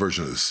 which is our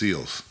version of the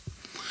SEALs.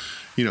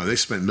 They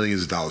spent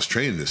millions of dollars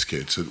training this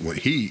kid. So when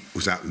he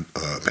was out in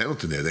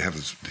Pendleton there,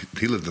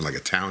 he lived in like a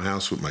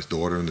townhouse with my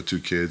daughter and the 2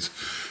 kids.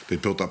 They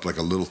built up like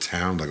a little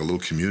town, like a little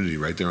community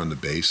right there on the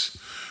base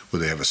where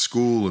they have a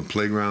school and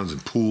playgrounds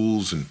and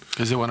pools. And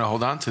Because they want to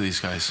hold on to these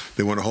guys.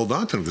 they want to hold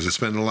on to them because they're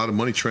spending a lot of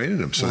money training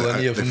them. So Will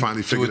any of they them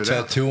finally do figured a it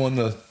out. tattoo on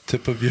the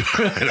tip of your...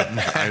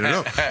 I don't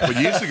know. But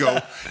years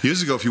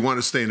ago, if you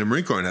wanted to stay in the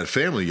Marine Corps and had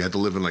family, you had to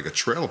live in like a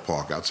trailer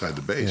park outside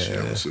the base.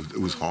 Yeah. It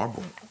was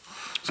horrible.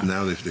 So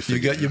now they You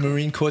figured got it your out.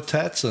 Marine Corps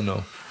tats or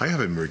no? I have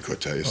a Marine Corps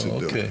tat. Yes, I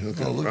do. Okay.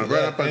 Oh, look at Right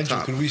that. up on Andrew,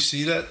 top. can we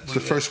see that? It's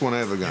the first one I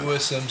ever got.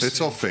 USMC. It's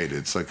all faded.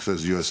 It's like it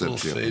says USMC. A little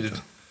faded.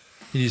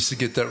 He needs to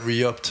get that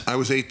re-upped. I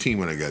was 18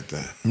 when I got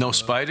that. No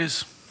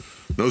spiders?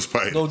 No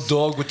spiders. No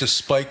dog with the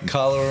spike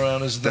collar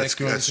around his neck.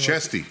 That's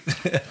Chesty.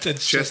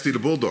 That's Chesty the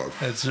Bulldog.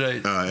 That's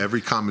right.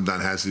 Every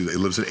commandant has. He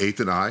lives in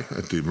 8th and I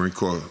at the Marine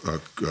Corps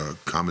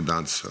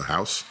commandant's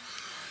house,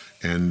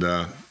 and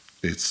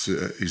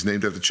he's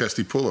named after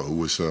Chesty Puller, who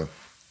was a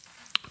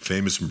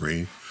famous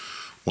Marine,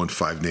 won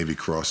 5 Navy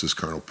Crosses.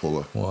 Colonel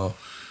Puller. Wow.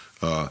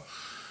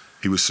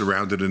 He was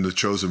surrounded in the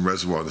Chosin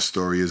Reservoir. The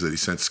story is that he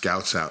sent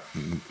scouts out,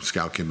 and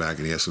Scout came back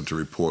and he asked them to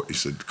report. He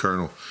said,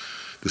 "Colonel,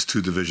 there's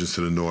 2 divisions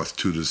to the north,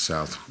 2 to the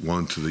south,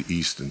 1 to the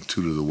east, and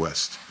 2 to the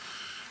west."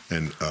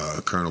 And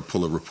Colonel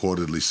Puller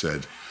reportedly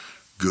said,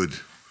 "Good,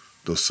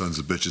 those sons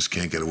of bitches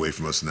can't get away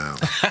from us now."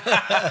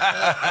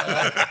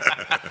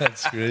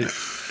 That's great.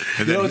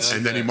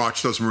 And then he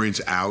marched those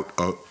Marines out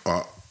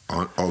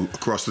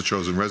across the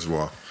Chosin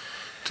Reservoir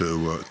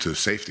to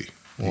safety.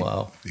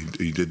 Wow.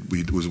 He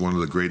was one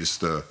of the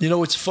greatest. You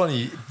know, it's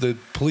funny. The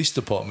police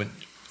department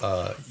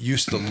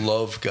used to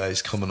love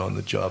guys coming on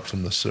the job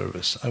from the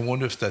service. I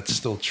wonder if that's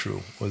still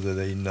true, or do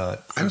they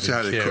not? I don't see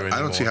how they care could. I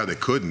don't see how anymore?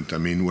 they couldn't. I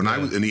mean, when I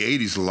was in the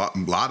 '80s, a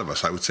lot of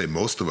us, I would say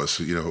most of us,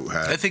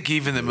 had. I think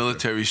even the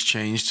military's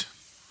changed.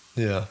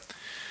 Yeah.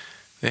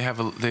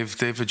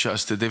 They've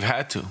adjusted. They've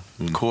had to.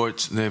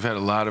 Courts. They've had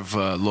a lot of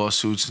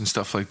lawsuits and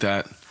stuff like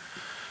that.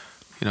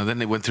 Then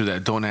they went through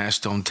that don't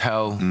ask, don't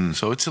tell.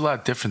 So it's a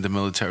lot different, the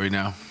military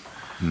now.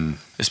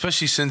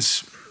 Especially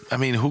since,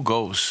 who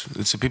goes?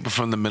 It's the people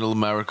from the middle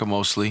America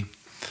mostly.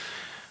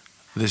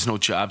 There's no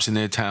jobs in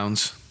their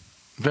towns.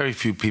 Very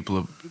few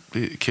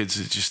kids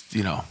are just,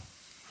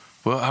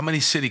 Well, how many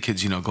city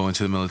kids, go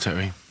into the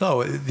military?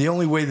 No, the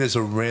only way there's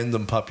a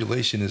random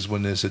population is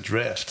when there's a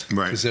draft.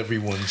 Right. Because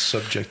everyone's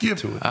subjected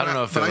to it. I don't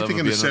know if But there'll I think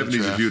ever in the be another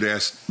 '70s, draft. if you'd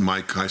asked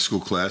my high school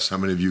class how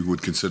many of you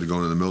would consider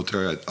going to the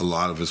military, a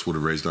lot of us would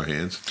have raised our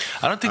hands.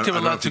 I don't think they're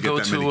don't know allowed if to you get go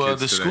that many to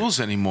kids the today. schools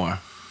anymore.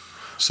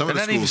 Some of And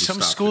the not even, schools have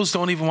some stopped schools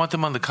don't even want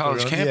them on the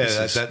college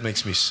campuses. Yeah, that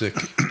makes me sick.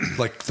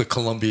 Like the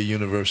Columbia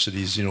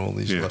universities, all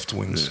these Yeah,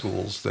 left-wing yeah.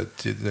 schools that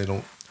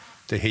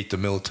they hate the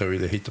military,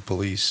 they hate the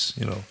police,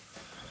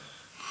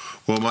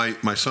 Well,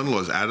 my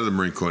son-in-law is out of the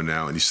Marine Corps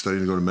now, and he's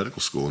studying to go to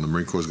medical school, and the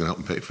Marine Corps is going to help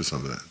him pay for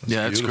some of that.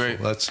 Yeah, that's Beautiful.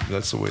 great.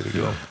 That's the way to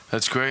go.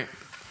 That's great.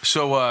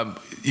 So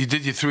you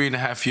did your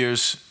 3.5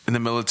 years in the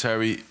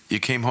military. You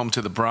came home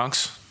to the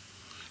Bronx,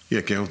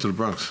 Yeah, came home to the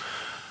Bronx.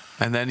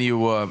 and then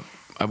you,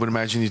 I would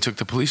imagine you took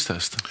the police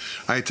test.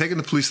 I had taken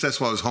the police test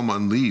while I was home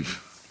on leave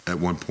at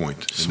one point.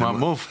 And Smart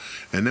then move.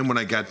 And then when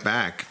I got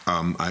back,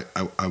 I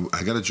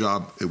got a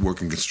job at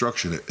working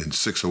construction in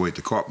 608,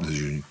 the Carpenters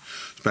Union.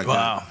 Back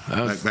Wow.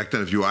 Then, back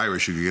then, if you were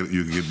Irish, you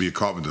could be a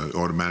carpenter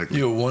automatically.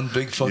 You're one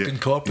big fucking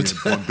carpenter.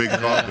 Yeah, one big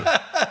carpenter.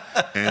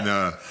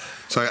 And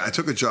so I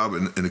took a job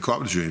in the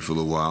Carpenters Union for a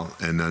little while,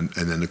 and then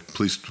the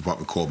police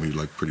department called me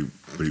like pretty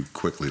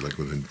quickly, like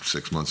within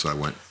 6 months. I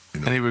went.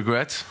 Any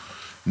regrets?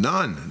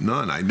 None.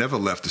 I never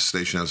left the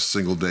station house a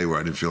single day where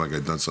I didn't feel like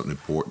I'd done something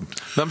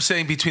important. No, I'm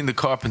saying between the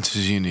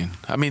Carpenters Union.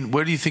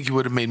 Where do you think you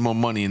would have made more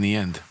money in the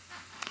end?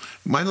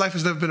 My life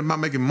has never been about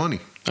making money.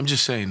 I'm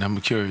just saying.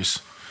 I'm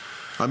curious.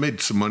 I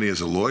made some money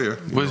as a lawyer.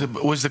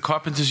 Was the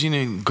Carpenters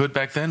Union good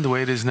back then, the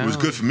way it is now? It was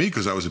good for me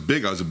because I was a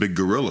big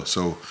gorilla.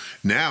 So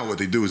now what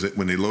they do is that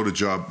when they load a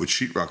job with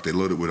sheetrock, they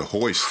load it with a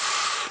hoist.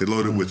 They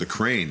load it with a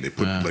crane. They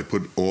put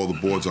all the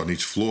boards on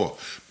each floor.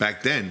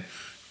 Back then,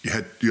 you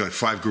had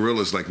 5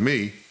 gorillas like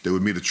me. They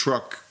would meet a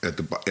truck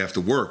after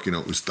work.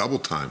 It was double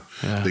time.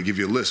 Yeah. They give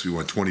you a list. We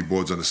want 20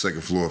 boards on the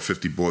second floor,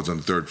 50 boards on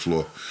the third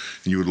floor,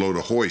 and you would load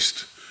a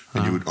hoist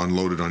and you would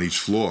unload it on each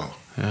floor.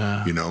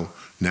 Yeah.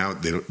 Now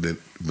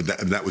but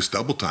that was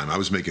double time. I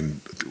was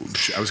getting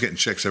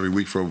checks every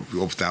week for over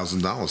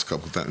 $1,000,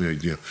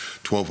 $1,200,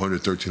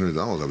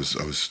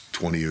 $1,300. I was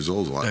 20 years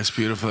old. That's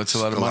beautiful. That's a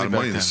lot of money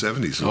back in then. the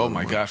 '70s. Oh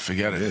my God,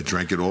 forget it. Yeah,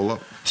 drank it all up.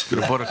 You could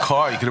have bought a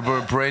car. You could have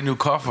bought a brand new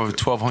car for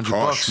 $1,200.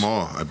 Car,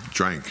 schmall. I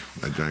drank.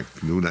 I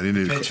didn't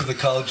need a Paid for car. the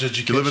college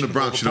education. You live in the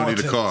Bronx, you don't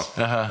need a car.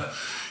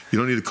 You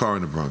don't need a car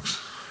in the Bronx.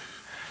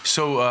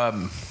 So,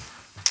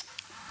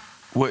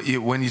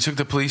 when you took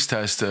the police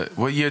test,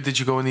 what year did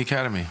you go in the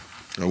academy?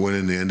 I went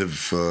in the end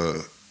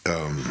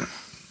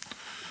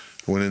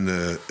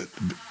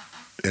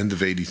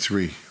of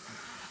 '83.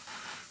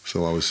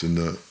 So I was in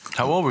the.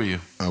 How old were you?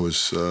 I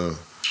was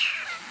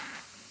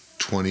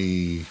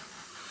 25.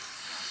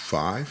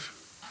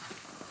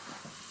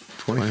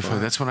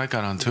 25. That's when I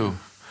got on too.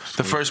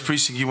 The first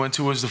precinct you went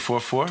to was the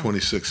 4-4?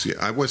 26. Yeah,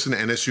 I was in the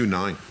NSU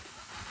 9.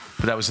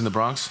 But that was in the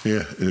Bronx?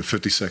 Yeah, in the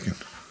 52nd.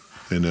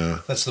 And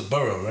That's the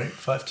borough, right?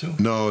 5-2?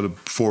 no, the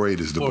 4-8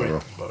 is the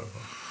borough.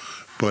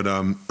 But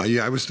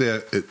I was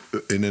there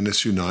in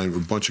NSU 9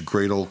 with a bunch of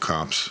great old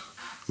cops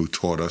who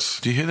taught us.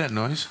 Do you hear that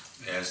noise?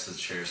 Yeah, it's the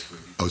chair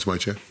squeaking. Oh, it's my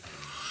chair?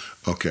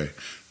 Okay.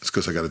 It's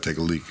because I got to take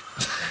a leak.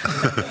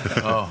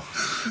 Oh.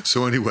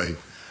 So anyway,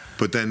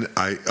 But then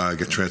I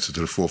got transferred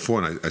to the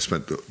 4-4, and I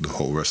spent the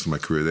whole rest of my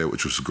career there,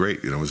 which was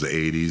great. It was the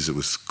 80s. It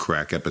was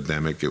crack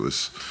epidemic. It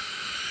was,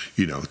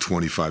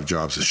 25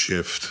 jobs a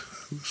shift.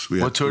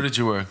 What tour did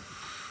you work?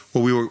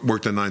 Well, we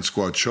worked a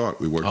 9-squad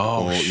chart. We worked we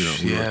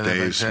worked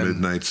days,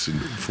 midnights,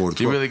 and 4 to 12.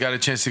 You really got a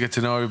chance to get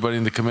to know everybody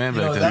in the command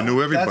back then. We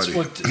knew everybody. That's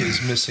what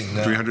is missing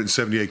now.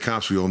 378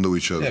 cops. We all knew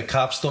each other. Yeah,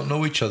 cops don't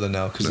know each other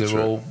now because That's they're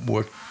right. all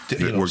work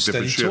steady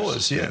different shifts.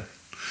 tours. Yeah.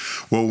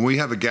 Well, when we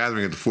have a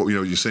gathering at the 4,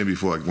 you're saying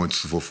before, like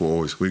once the 4-4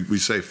 always, we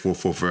say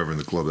 4-4 forever in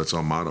the club. That's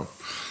our motto.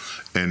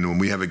 And when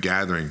we have a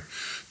gathering,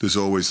 there's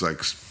always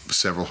like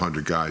several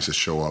hundred guys that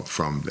show up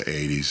from the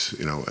 80s,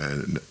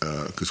 and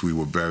because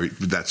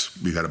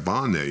we had a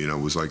bond there, it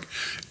was like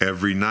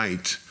every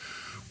night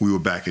we were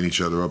backing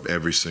each other up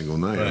every single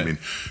night. Right. I mean,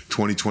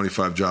 20,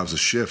 25 jobs a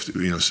shift,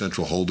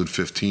 Central holding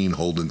 15,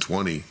 holding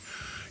 20,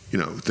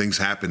 things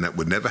happen that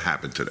would never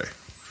happen today.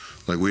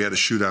 Like we had a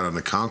shootout on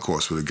the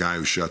concourse with a guy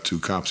who shot 2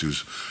 cops. He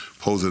was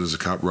posing as a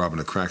cop robbing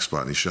a crack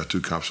spot, and he shot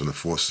 2 cops on the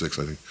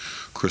 4-6. I think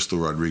Crystal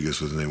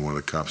Rodriguez was the name of one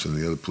of the cops, and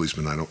the other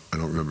policeman, I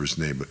don't remember his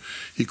name, but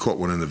he caught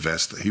one in the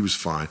vest. He was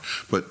fine,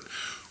 but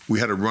we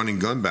had a running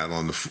gun battle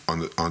on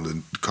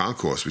the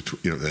concourse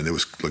between, and it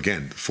was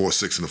again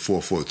 4-6 and the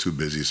 4-4, the 2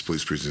 busiest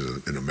police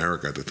precincts in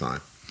America at the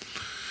time.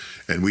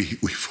 And we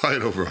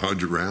fired over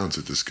 100 rounds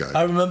at this guy.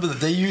 I remember that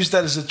they used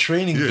that as a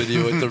training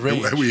video at the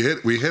range. We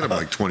hit him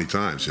like 20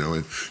 times,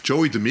 And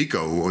Joey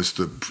D'Amico, who was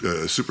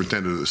the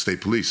superintendent of the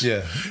state police,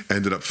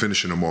 ended up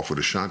finishing him off with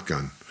a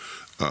shotgun.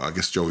 I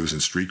guess Joey was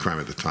in street crime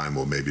at the time,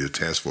 or maybe the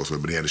task force,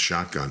 but he had a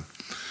shotgun.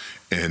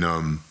 And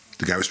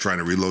the guy was trying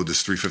to reload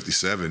this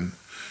 .357,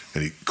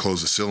 and he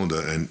closed the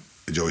cylinder, and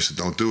Joey said,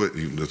 "Don't do it."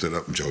 And he lifted it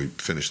up, and Joey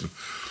finished him.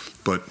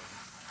 But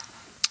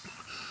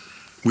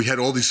we had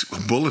all these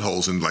bullet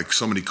holes in like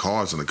so many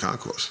cars on the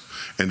concourse,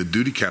 and the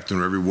duty captain,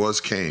 wherever he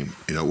was, came.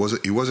 He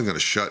wasn't going to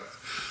shut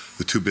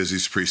the 2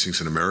 busiest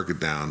precincts in America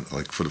down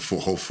like for the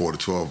whole 4 to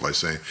 12 by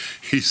saying,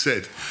 he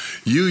said,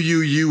 you,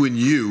 and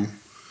you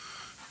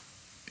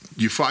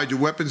fired your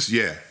weapons,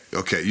 yeah.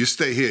 Okay, you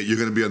stay here. You're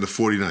going to be on the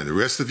 49. The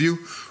rest of you,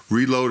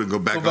 reload and go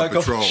back on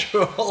patrol.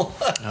 All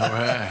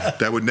right.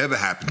 That would never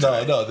happen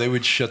today. No, they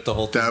would shut the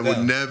whole thing down. That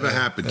would never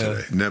happen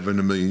today. Never in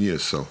a million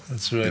years. So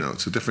that's right.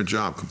 It's a different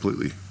job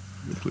completely.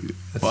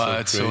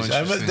 That's so crazy.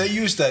 interesting. They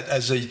used that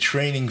as a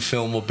training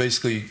film, or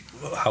basically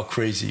how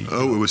crazy.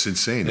 Oh, it was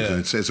insane. It was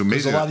insane. It's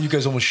amazing. A lot of you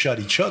guys almost shot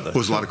each other. There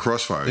was a lot of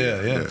crossfire.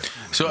 Yeah.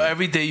 So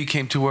every day you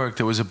came to work,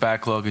 there was a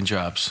backlog in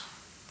jobs,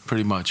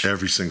 pretty much.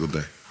 Every single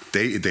day.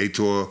 Day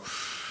tour,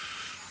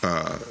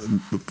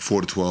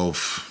 4 to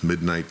 12,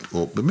 midnight.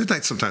 But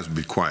midnight sometimes would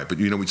be quiet. But,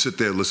 we'd sit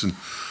there, listen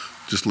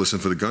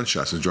for the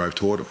gunshots and drive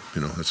toward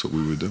them. That's what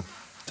we would do.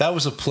 That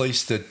was a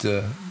place that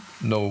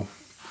no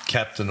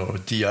captain or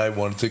DI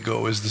wanted to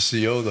go as the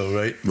CO, though,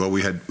 right? Well,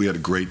 we had a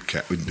great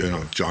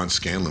John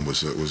Scanlon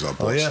was our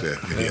boss there,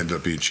 and he ended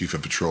up being chief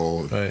of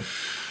patrol. Right.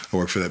 I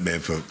worked for that man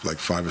for like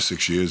 5 or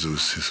 6 years. It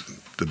was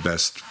the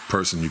best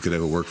person you could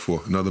ever work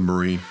for. Another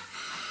Marine,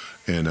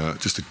 and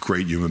just a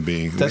great human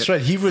being. That's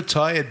right. He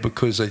retired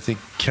because I think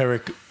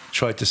Kerrick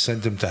tried to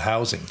send him to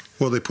housing.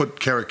 Well, they put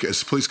Kerrick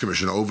as police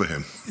commissioner over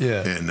him,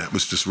 and that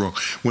was just wrong.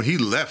 When he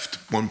left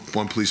one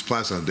police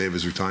plaza on the day of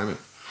his retirement,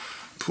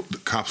 the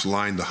cops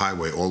lined the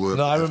highway all the way up.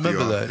 No, I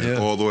remember that,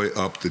 all the way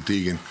up the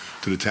Deegan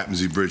to the Tappan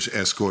Zee Bridge,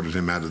 escorted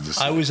him out of the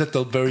city. I was at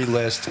the very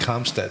last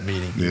Comstat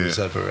meeting he was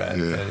ever at,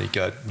 and he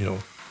got,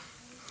 it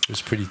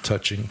was pretty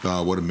touching.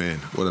 Oh, what a man!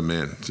 What a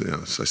man!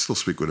 I still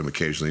speak with him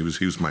occasionally.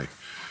 He was my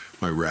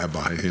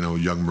rabbi,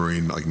 young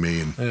Marine like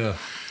me, and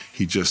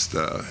he just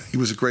he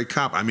was a great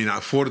cop. I mean,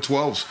 4 to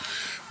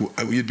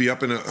 12s, you'd be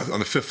up on the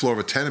 5th floor of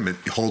a tenement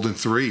holding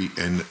 3,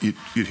 and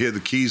you'd hear the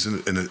keys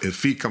and the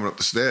feet coming up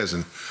the stairs,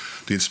 and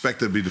the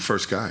inspector would be the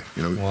first guy.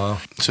 Wow.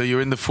 So you're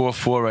in the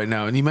 4-4 right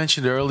now, and you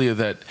mentioned earlier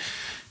that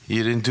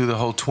you didn't do the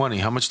whole 20.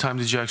 How much time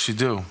did you actually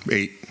do?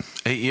 8.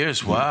 8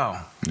 years.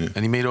 Wow. Yeah.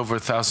 And you made over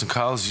 1,000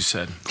 calls, you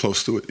said.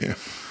 Close to it, yeah.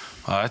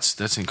 Wow,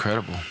 that's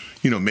incredible.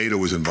 Mado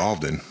was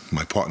involved in.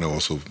 My partner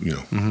also,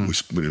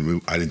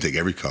 I didn't take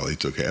every call. He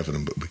took half of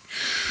them, but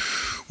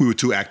we were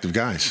 2 active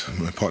guys.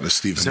 My partner,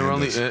 Steve. Is there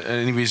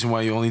any reason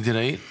why you only did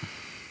 8?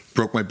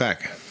 Broke my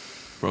back.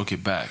 Broke your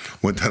back.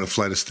 Went down a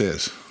flight of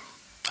stairs.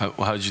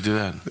 How did you do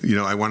that?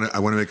 I want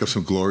to make up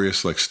some glorious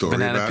story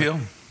Banana about peel?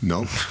 it.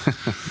 No.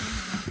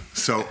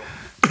 So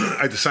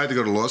I decided to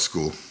go to law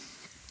school,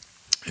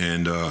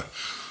 and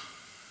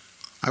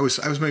I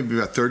was maybe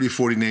about 30,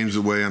 40 names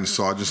away on the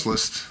sergeant's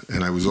list,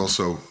 and I was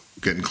also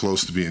getting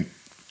close to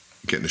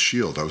getting a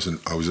shield. I was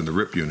in the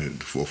RIP unit at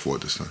the 4-4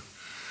 this time,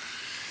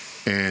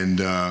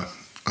 and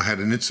I had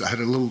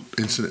a little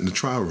incident in the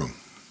trial room,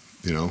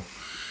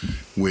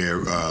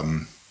 where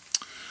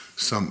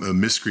some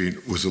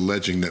miscreant was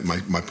alleging that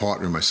my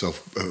partner and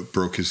myself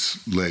broke his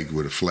leg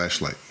with a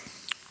flashlight.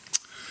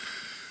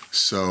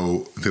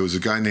 So there was a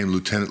guy named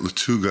Lieutenant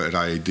Latuga at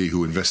IAD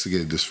who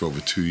investigated this for over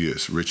 2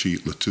 years, Richie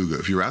Latuga.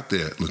 If you're out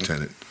there,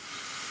 Lieutenant,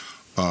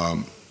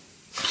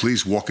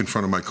 please walk in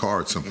front of my car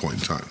at some point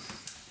in time,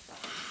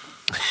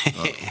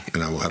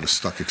 and I will have a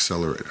stuck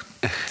accelerator.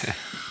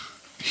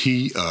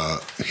 he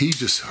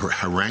just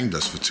harangued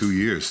us for 2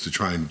 years to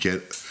try and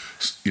get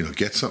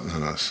something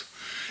on us.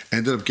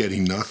 Ended up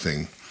getting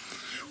nothing.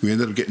 We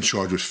ended up getting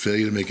charged with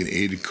failure to make an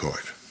aided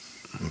card.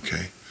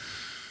 Okay,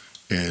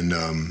 and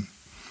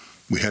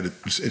we had an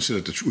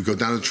incident. We go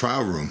down to the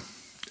trial room,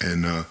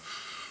 and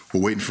we're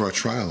waiting for our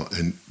trial,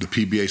 and the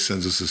PBA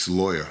sends us this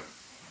lawyer,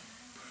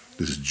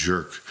 this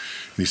jerk,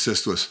 and he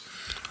says to us,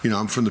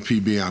 I'm from the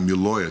PBA, I'm your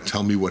lawyer,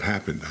 tell me what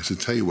happened. I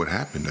said, tell you what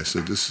happened. I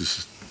said, this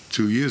is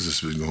 2 years this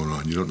has been going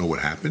on. You don't know what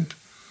happened?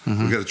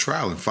 Mm-hmm. We got a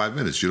trial in 5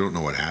 minutes. You don't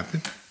know what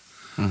happened?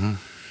 Mm-hmm.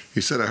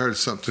 He said, I heard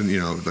something,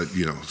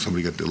 that,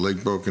 somebody got their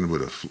leg broken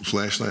with a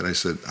flashlight. I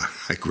said,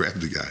 I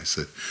grabbed the guy. I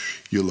said,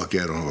 you're lucky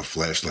I don't have a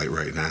flashlight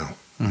right now,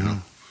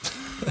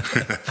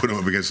 I put him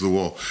up against the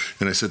wall.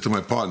 And I said to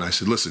my partner, I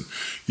said, listen,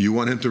 you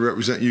want him to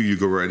represent you? You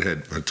go right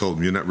ahead. I told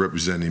him, you're not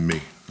representing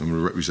me. I'm going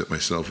to represent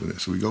myself in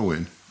this. So we go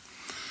in.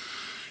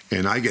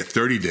 And I get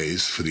 30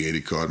 days for the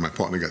 80 card. My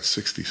partner got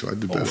 60, so I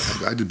did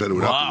better. I did better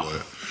without the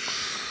lawyer.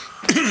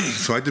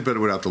 So I did better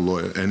without the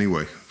lawyer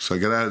anyway. So I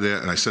got out of there,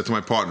 and I said to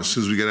my partner, as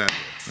soon as we get out of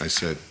there, I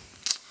said,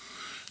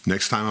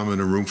 next time I'm in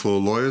a room full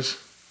of lawyers,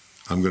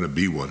 I'm going to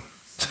be one.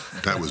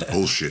 That was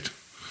bullshit.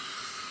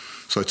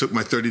 So I took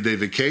my 30-day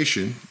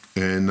vacation,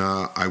 and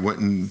I went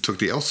and took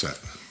the LSAT.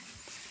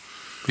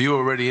 You were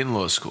already in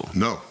law school?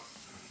 No,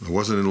 I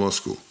wasn't in law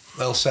school.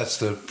 LSAT's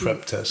the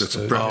prep test. That's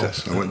a prep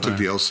test. I went and took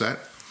the LSAT,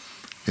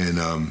 and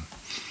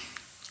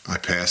I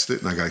passed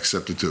it, and I got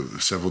accepted to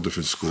several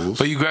different schools.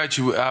 But you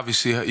graduate.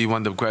 Obviously, you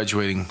wound up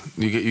graduating.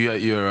 You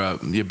got your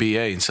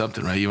BA in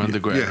something, right? You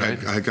undergrad,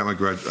 right? I got my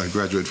I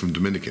graduated from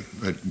Dominican.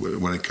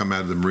 When I come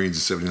out of the Marines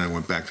in '79, I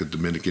went back to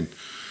Dominican,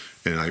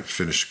 and I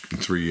finished in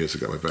 3 years. I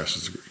got my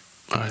bachelor's degree.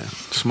 Oh, yeah.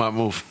 Smart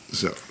move.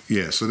 So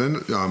so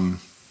then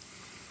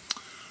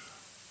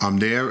I'm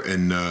there,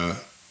 and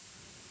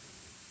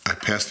I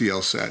passed the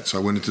LSAT. So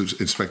I went into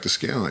Inspector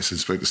Scanlon. I said,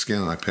 Inspector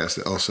Scanlon, I passed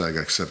the LSAT. I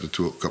got accepted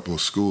to a couple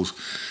of schools.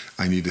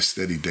 I need a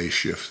steady day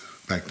shift.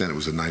 Back then, it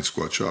was a night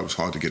squad job. It was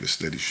hard to get a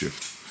steady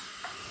shift.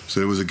 So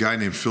there was a guy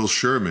named Phil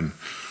Sherman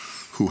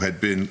who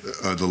had been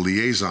the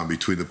liaison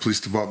between the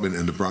police department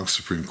and the Bronx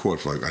Supreme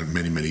Court for like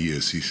many, many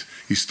years.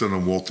 He stood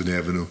on Walton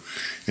Avenue,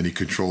 and he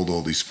controlled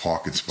all these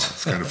parking spots.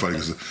 It's kind of funny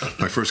because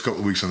my first couple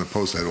of weeks on the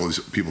post, I had all these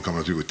people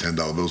coming up to me with $10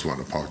 bills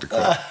wanting to park the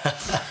car.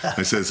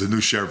 I said, it's a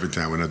new sheriff in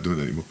town. We're not doing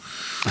it anymore.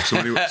 So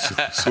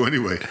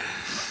anyway,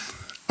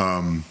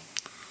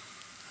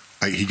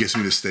 he gets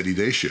me the steady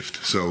day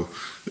shift. So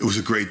it was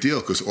a great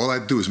deal because all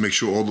I'd do is make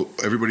sure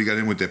everybody got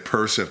in with their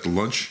purse after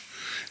lunch,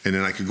 and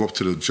then I could go up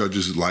to the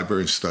judge's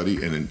library and study,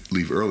 and then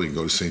leave early and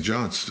go to St.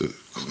 John's to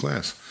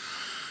class.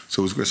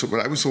 So it was great. So,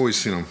 but I was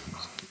always,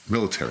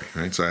 military,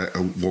 right? So I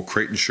wore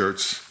Creighton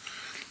shirts,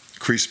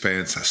 crease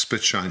pants,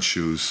 spit shine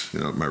shoes,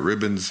 my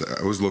ribbons.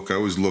 I always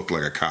look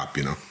like a cop,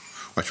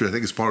 Actually, I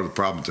think it's part of the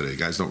problem today.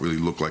 Guys don't really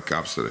look like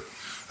cops today.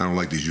 I don't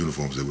like these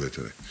uniforms they wear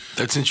today.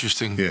 That's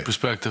interesting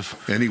perspective.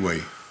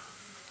 Anyway,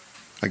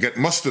 I got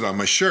mustard on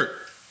my shirt.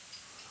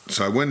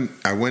 So I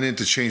went in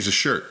to change the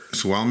shirt.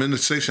 So while I'm in the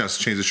station house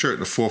to change the shirt, in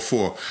the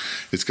 4-4,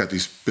 it's got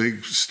these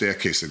big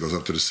staircase that goes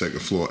up to the second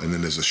floor, and then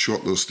there's a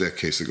short little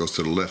staircase that goes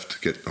to the left to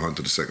get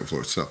onto the second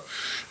floor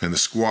itself. And the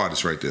squad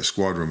is right there.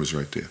 Squad room is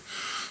right there.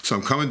 So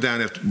I'm coming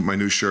down after my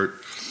new shirt,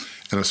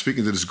 and I'm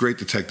speaking to this great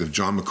detective,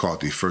 John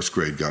McCarthy, first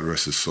grade, God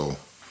rest his soul.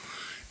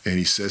 And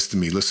he says to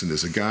me, listen,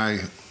 there's a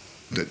guy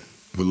that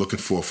we're looking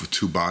for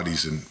 2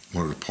 bodies in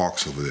one of the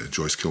parks over there,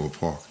 Joyce Kilmer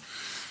Park.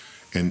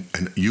 And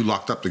you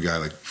locked up the guy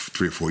like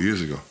 3 or 4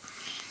 years ago.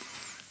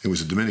 It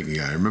was a Dominican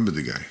guy. I remember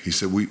the guy. He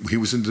said, he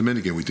was in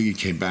Dominican. We think he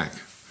came back.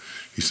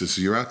 He said,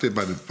 so you're out there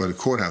by the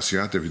courthouse.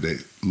 You're out there every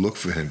day. Look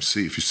for him.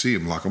 See if you see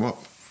him, lock him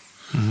up.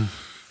 Mm-hmm.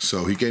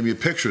 So he gave me a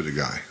picture of the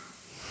guy.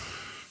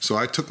 So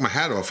I took my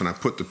hat off and I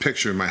put the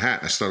picture in my hat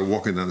and I started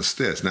walking down the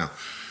stairs. Now,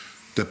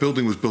 that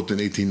building was built in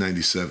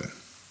 1897.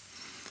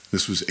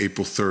 This was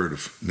April 3rd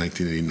of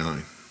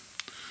 1989.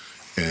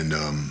 And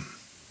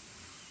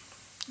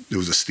there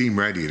was a steam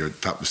radiator at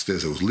the top of the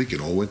stairs that was leaking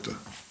all winter.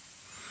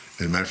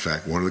 And as a matter of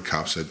fact, one of the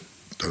cops had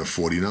done a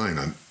 49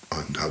 on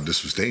how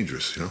this was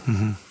dangerous,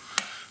 Mm-hmm.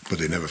 But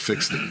they never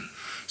fixed it.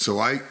 So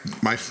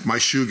my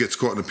shoe gets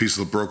caught in a piece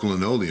of broken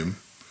linoleum,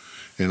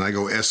 and I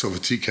go ass over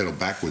tea kettle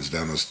backwards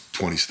down those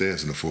 20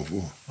 stairs in the 4th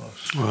floor.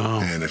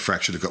 Wow. And I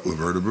fractured a couple of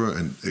vertebrae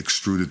and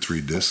extruded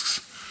 3 discs.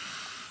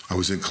 I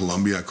was in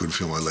Colombia. I couldn't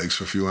feel my legs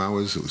for a few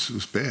hours. It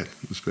was bad.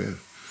 It was bad.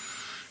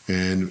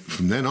 And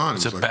from then on,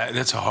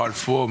 that's a hard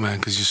fall, man,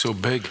 because you're so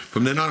big.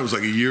 From then on, it was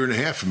like a year and a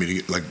half for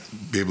me to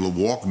be able to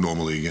walk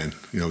normally again.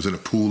 I was in a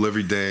pool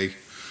every day.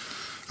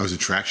 I was in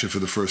traction for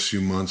the first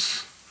few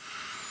months.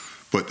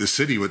 But the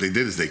city, what they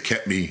did is they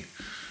kept me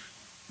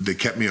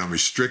on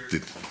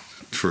restricted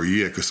for a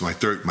year because my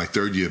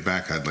third year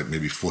back, I had like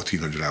maybe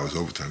 1,400 hours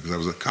overtime because I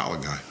was a collar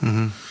guy.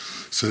 Mm-hmm.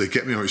 So they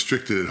kept me on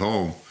restricted at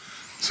home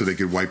so they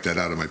could wipe that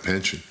out of my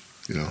pension,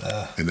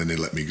 and then they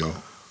let me go,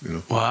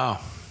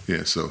 Wow.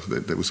 Yeah, so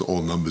that was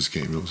all numbers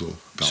game. It was all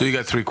dollars. So you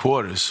got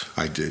 3/4.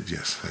 I did,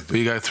 yes. I did. But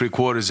you got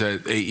 3/4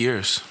 at 8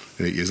 years.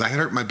 8 years. I had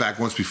hurt my back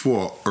once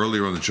before,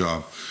 earlier on the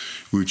job.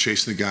 we were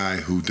chasing a guy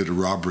who did a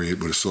robbery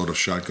with a sawed-off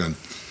shotgun,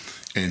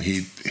 and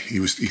he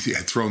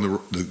had thrown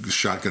the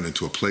shotgun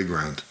into a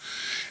playground,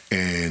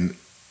 and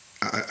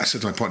I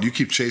said to my partner, "You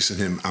keep chasing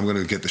him. I'm going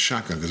to get the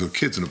shotgun because there were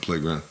kids in the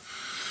playground."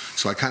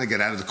 So I kind of get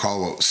out of the car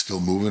while it was still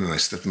moving, and I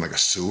stepped in like a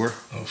sewer,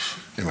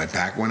 and my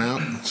back went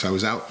out. So I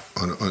was out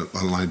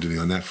on line duty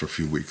on that for a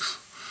few weeks.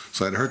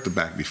 So I'd hurt the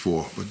back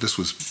before, but this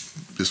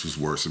was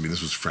worse. I mean,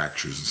 this was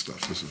fractures and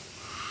stuff.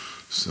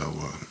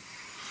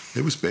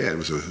 It was bad. It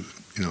was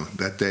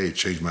that day it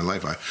changed my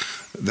life.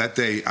 That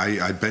day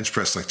I bench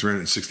pressed like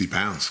 360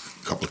 pounds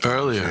a couple of times.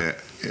 Earlier.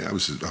 Yeah,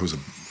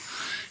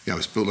 I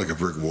was built like a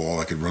brick wall.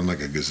 I could run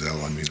like a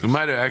gazelle. I mean, It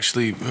might have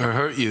actually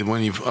hurt you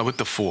when you with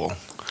the fall,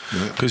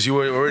 because you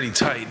were already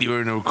tight. You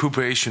were in a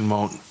recuperation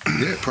mode.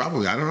 Yeah,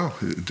 probably. I don't know.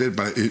 It did,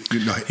 but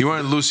You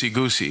weren't loosey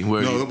goosey.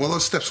 Well,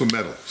 those steps were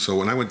metal. So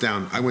when I went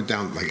down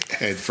like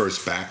head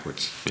first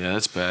backwards. Yeah,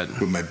 that's bad.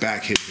 With my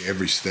back hitting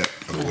every step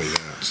of the way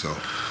down. So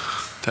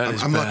I'm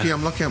bad. lucky.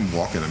 I'm lucky. I'm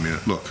walking. I mean,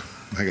 look,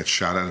 I got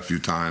shot at a few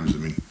times. I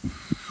mean,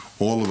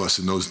 all of us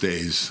in those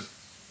days,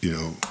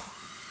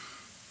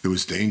 it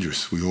was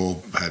dangerous. We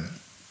all had,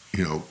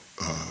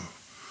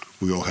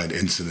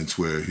 incidents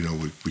where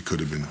we could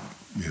have been,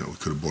 we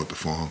could have bought the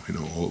farm.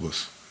 All of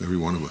us, every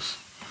one of us.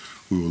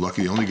 We were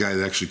lucky. The only guy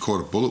that actually caught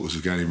a bullet was a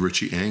guy named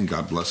Richie Ang.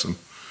 God bless him.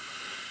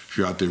 If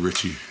you're out there,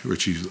 Richie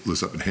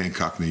lives up in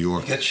Hancock, New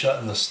York. He got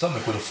shot in the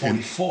stomach with a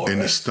 44. In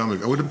the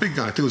stomach. With a big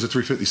gun. I think it was a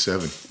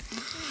 357.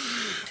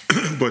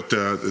 But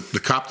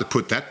the cop that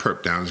put that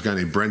perp down is a guy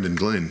named Brendan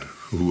Glynn,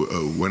 who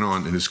went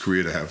on in his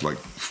career to have like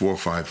 4 or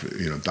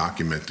 5,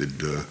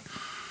 documented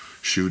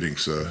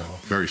shootings.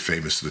 Very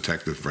famous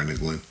detective, Brendan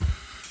Glynn.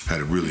 Had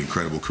a really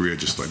incredible career,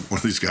 just like one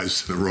of these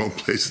guys in the wrong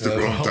place at the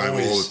wrong time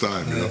all the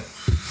time.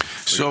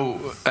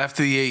 So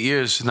after the 8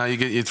 years, now you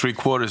get your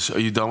 3/4. Are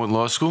you done with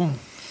law school?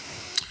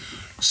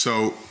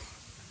 So,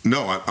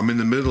 no, I'm in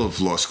the middle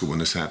of law school when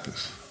this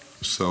happens.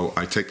 So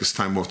I take this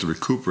time off to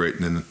recuperate,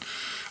 and then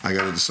I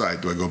got to decide: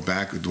 do I go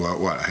back or do I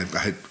what?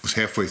 I was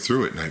halfway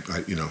through it, and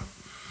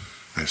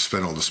I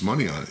spent all this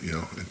money on it,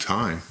 and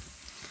time,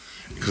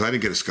 because I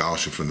didn't get a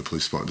scholarship from the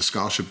police department. The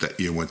scholarship that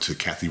year went to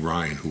Kathy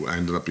Ryan, who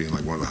ended up being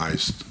like one of the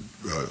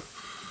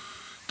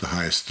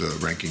highest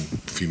ranking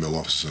female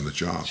officers on the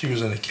job. She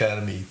was an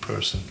academy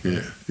person.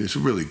 Yeah, she's a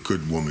really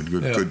good woman,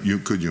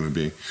 good human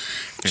being.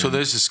 So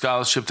there's a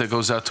scholarship that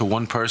goes out to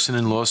one person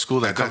in law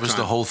school that covers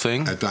the whole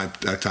thing? At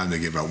that time, they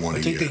gave out one a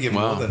year. I think they give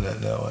more than that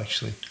now,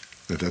 actually.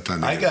 At that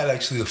time, I got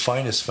actually the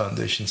Finest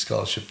Foundation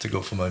scholarship to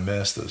go for my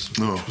master's,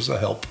 which was a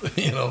help.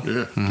 Yeah.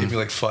 Gave me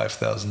like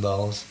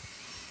 $5,000.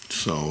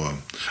 So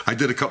I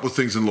did a couple of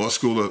things in law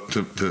school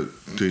to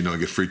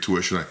get free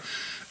tuition.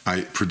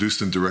 I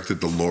produced and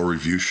directed the Law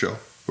Review Show,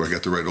 where I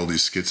got to write all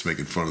these skits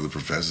making fun of the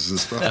professors and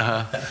stuff.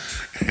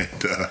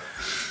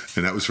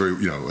 And that was very,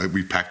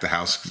 we packed the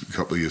house a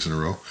couple of years in a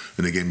row,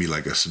 and they gave me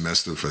like a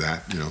semester for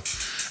that,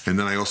 And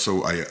then I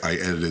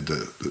edited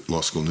the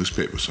law school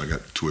newspaper, so I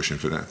got tuition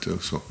for that too.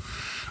 So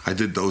I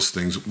did those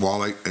things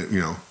while I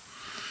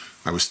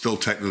was still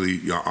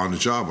technically on the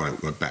job when I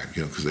went back,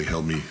 because they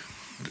held me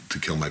to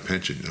kill my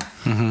pension,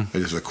 I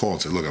just called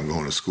and said, look, I'm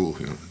going to school,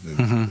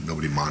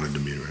 Nobody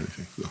monitored me or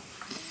anything.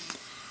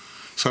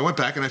 So I went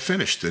back and I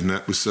finished, and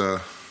that was,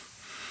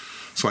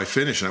 so I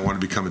finished, and I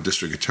wanted to become a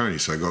district attorney,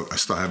 so I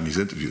started having these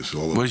interviews.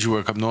 Where did you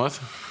work, up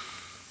north?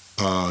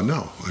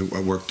 No,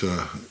 I worked, where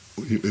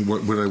did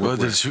I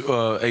work?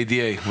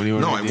 ADA, when you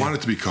were No, ADA. I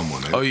wanted to become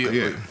one.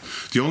 Yeah.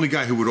 The only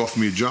guy who would offer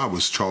me a job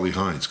was Charlie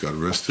Hines, God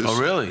rest his. Oh,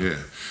 really? Yeah.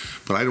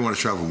 But I didn't want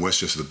to travel from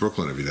Westchester to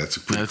Brooklyn every day. That's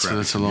a pretty crappy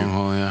That's a long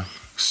haul, yeah.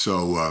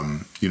 So,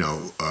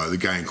 the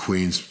guy in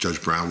Queens,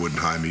 Judge Brown, wouldn't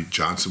hire me.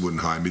 Johnson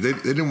wouldn't hire me. They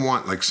didn't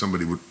want like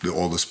somebody with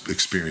all this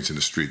experience in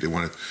the street. They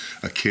wanted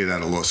a kid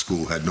out of law school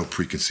who had no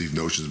preconceived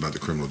notions about the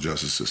criminal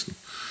justice system.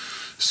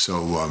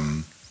 So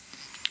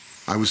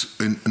I was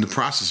in the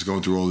process of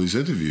going through all these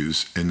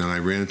interviews, and then I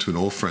ran into an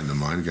old friend of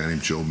mine, a guy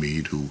named Joe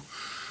Mead, who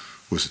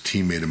was a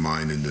teammate of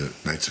mine in the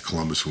Knights of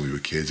Columbus when we were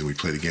kids, and we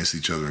played against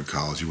each other in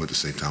college. He went to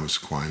St. Thomas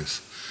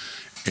Aquinas.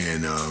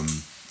 And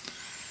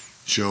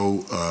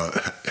Joe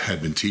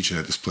had been teaching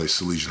at this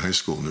place, Salesian High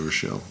School in New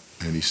Rochelle.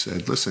 And he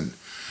said, listen,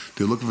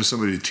 they're looking for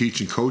somebody to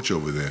teach and coach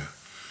over there.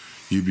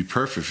 You'd be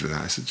perfect for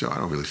that. I said, Joe, I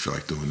don't really feel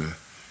like doing that.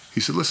 He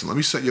said, listen, let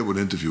me set you up with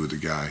an interview with the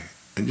guy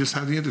and just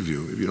have the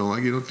interview. If you don't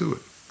like it, you don't do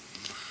it.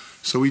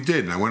 So we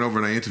did. And I went over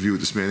and I interviewed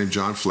with this man named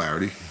John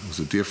Flaherty. He was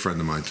a dear friend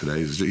of mine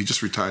today. He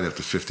just retired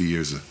after 50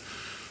 years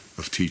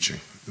of teaching.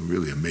 A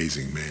really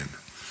amazing man.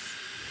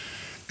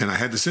 And I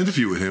had this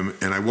interview with him,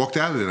 and I walked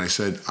out of it and I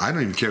said, I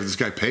don't even care if this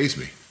guy pays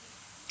me.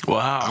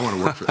 Wow. I want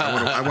to work for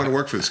I want to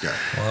work for this guy.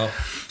 Wow.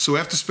 So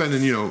after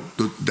spending,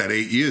 that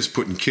 8 years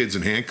putting kids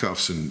in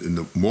handcuffs in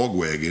the morgue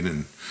wagon,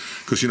 and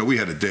because, we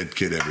had a dead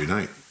kid every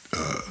night,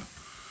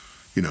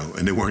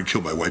 and they weren't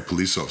killed by white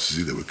police officers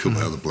either. They were killed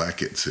by other black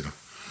kids,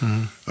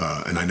 And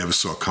I never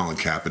saw Colin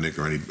Kaepernick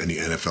or any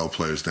NFL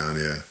players down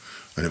there.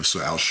 I never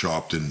saw Al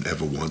Sharpton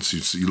ever once.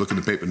 You look in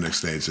the paper the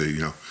next day and say,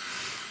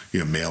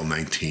 male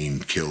 19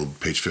 killed,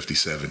 page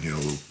 57,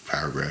 little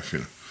paragraph,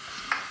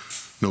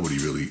 nobody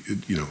really,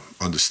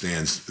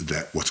 understands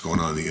that what's going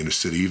on in the inner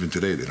city. Even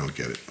today, they don't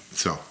get it.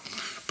 So,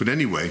 but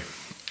anyway,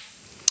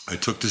 I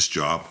took this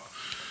job,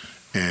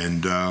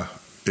 and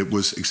it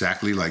was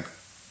exactly like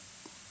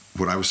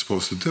what I was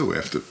supposed to do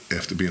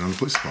after being on the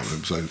police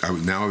department. It was like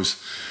I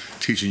was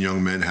teaching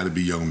young men how to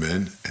be young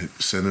men, and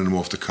sending them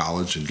off to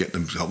college and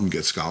helping them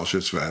get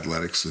scholarships for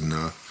athletics, and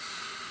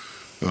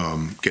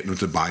getting them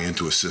to buy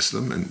into a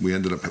system. And we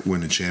ended up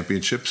winning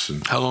championships.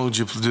 And how long did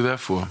you do that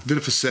for? did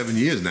it for 7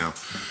 years now.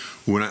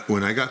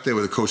 When I got there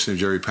with a coach named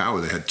Jerry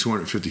Power, they had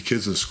 250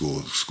 kids in the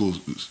school. The school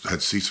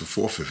had seats for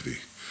 450,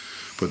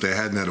 but they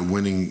hadn't had a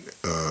winning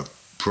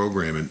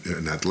program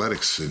in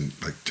athletics in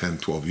like 10,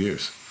 12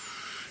 years.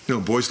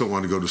 Boys don't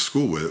want to go to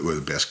school where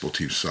the basketball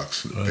team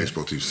sucks, the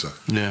baseball team sucks.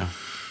 Yeah.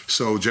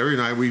 So Jerry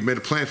and I, we made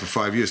a plan for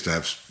 5 years to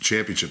have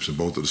championships in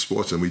both of the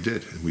sports, and we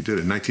did. And we did.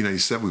 In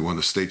 1997, we won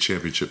the state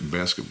championship in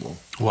basketball.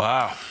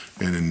 Wow.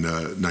 And in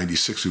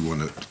 96, we won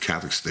the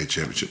Catholic state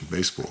championship in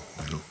baseball,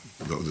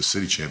 the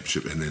city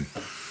championship. And then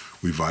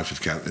we vied for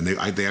the Catholic.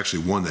 And they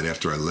actually won that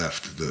after I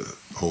left, the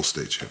whole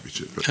state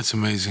championship. That's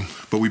amazing.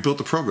 But we built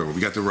the program.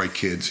 We got the right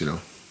kids,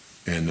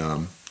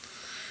 And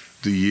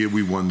the year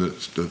we won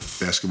the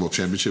basketball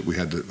championship, I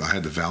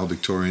had the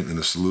valedictorian and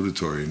the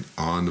salutatorian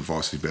on the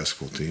varsity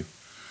basketball team.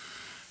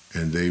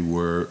 And they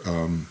were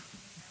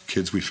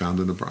kids we found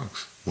in the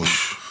Bronx. We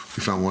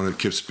found one at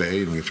Kips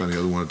Bay, and we found the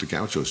other one at the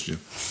Gauchos Gym.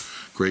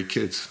 Great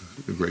kids.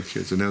 They're great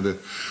kids. And now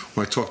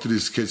when I talk to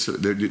these kids,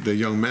 they're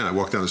young men. I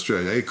walk down the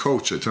street, hey,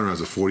 coach. I turn around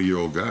as a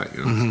 40-year-old guy.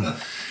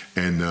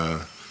 And,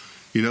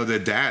 they're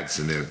dads,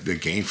 and they're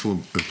gainful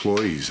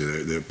employees.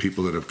 And they're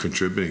people that are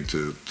contributing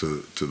to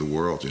the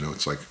world.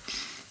 It's like,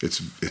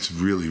 it's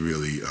really,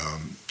 really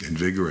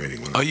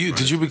invigorating.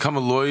 Did you become a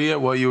lawyer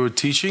yet while you were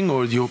teaching,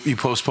 or you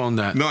postponed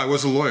that? No, I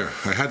was a lawyer.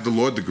 I had the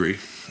law degree,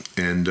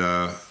 and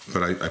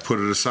but I put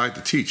it aside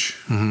to teach.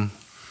 Mm-hmm.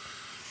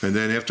 And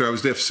then after I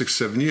was there for 6,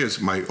 7 years,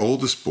 my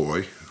oldest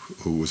boy,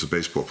 who was a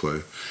baseball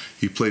player,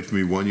 he played for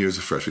me 1 year as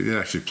a freshman. He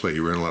didn't actually play.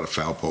 He ran a lot of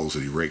foul poles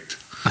and he raked.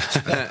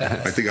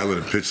 I think I let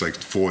him pitch like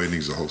 4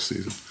 innings the whole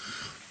season.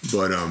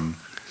 But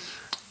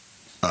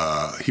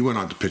he went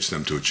on to pitch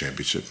them to a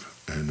championship.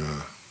 And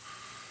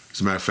as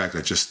a matter of fact,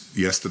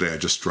 yesterday I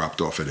just dropped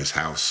off at his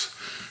house.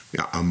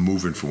 I'm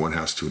moving from one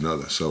house to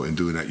another. So in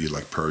doing that, you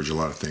purge a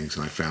lot of things.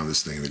 And I found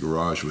this thing in the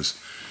garage.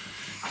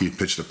 He had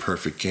pitched a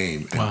perfect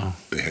game. And wow.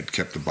 They had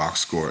kept the box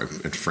score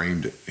and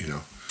framed it,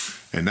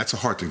 And that's a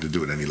hard thing to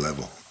do at any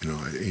level.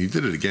 He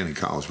did it again in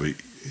college, but he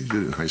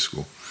did it in high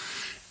school.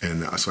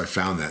 And so I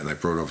found that, and I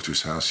brought it over to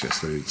his house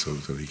yesterday so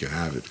he could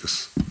have it,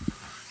 because,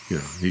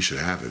 he should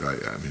have it.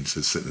 I mean,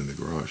 it's sitting in the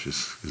garage. His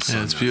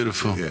son it's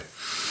beautiful. Yeah.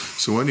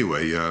 So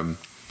anyway,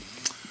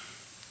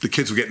 the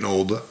kids were getting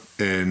older,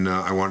 and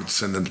I wanted to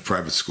send them to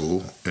private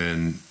school.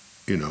 And,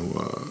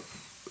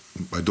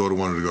 my daughter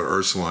wanted to go to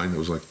Ursuline. It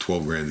was like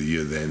 $12,000 a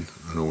year then.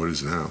 I don't know what it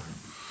is now.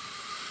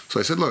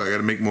 So I said, look, I got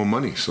to make more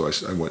money. So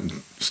I went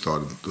and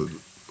started the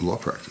law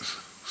practice.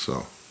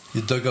 So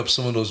you dug up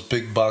some of those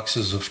big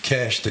boxes of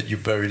cash that you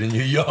buried in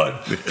your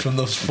yard from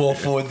those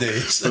 4-4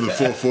 days. From the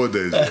 4-4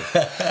 days.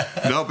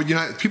 Yeah. No,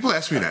 but people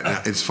ask me that.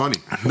 Now, it's funny.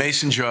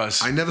 Mason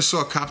jars. I never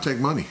saw a cop take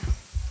money.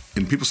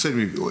 And people say to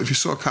me, well, if you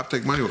saw a cop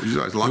take money,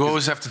 you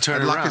always have to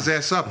turn I'd around. lock his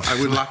ass up. I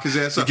would lock his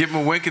ass up. You give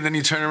him a wink and then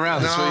you turn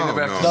around. That's why you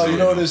never have to. No, you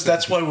know what it is?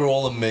 That's why we're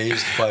all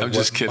amazed by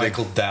what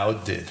Michael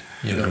Dowd did.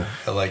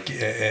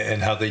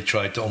 And how they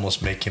tried to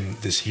almost make him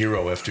this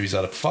hero after he's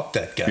out of fuck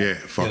that guy. Yeah,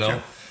 fuck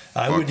him.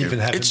 I wouldn't even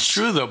have. It's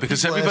true though,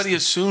 because everybody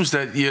assumes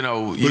that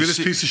Look at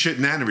this piece of shit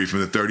Nannery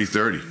from the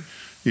 30-30.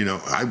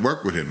 I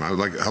worked with him. I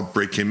would help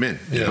break him in.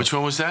 Yeah. Which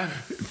one was that?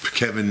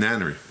 Kevin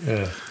Nannery.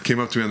 Yeah. Came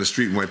up to me on the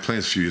street in White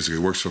Plains a few years ago.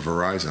 He works for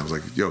Verizon. I was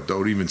like, yo,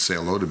 don't even say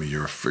hello to me.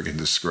 You're a friggin'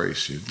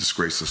 disgrace. You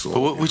disgrace us all.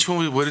 But which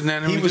one? What did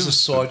Nannery do? He was a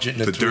sergeant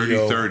in the Dirty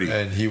 30,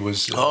 and he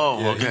was. He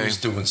was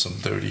doing some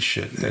dirty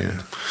shit.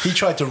 And he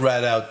tried to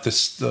rat out the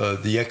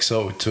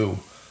XO too.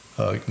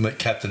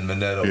 Captain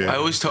Minetto. Yeah. I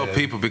always tell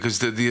people, because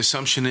the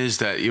assumption is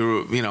that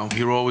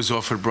you're always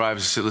offered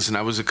bribes. I said, listen,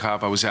 I was a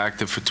cop. I was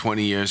active for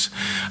 20 years.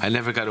 I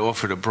never got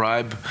offered a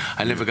bribe.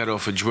 I never got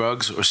offered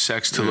drugs or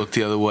sex to look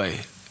the other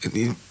way.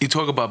 You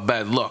talk about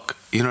bad luck.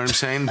 You know what I'm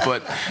saying?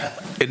 But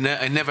it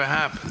never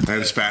happened.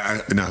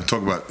 Now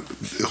talk about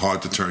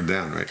hard to turn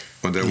down, right?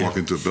 One day I walked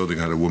into a building,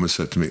 I had a woman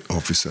said to me,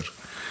 officer,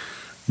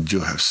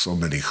 you have so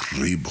many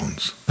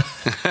ribbons.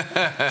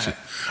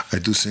 I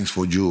do things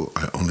for you,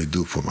 I only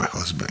do for my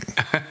husband.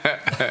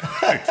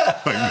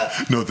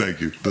 No,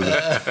 thank you.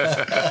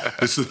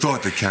 It's the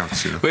thought that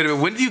counts, Wait a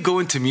minute, when do you go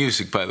into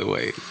music, by the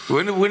way?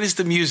 When is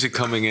the music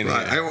coming in?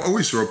 I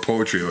always wrote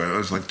poetry. I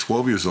was like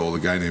 12 years old, a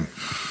guy named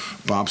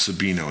Bob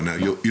Sabino. Now,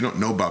 you don't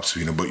know Bob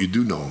Sabino, but you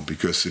do know him,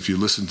 because if you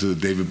listen to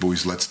David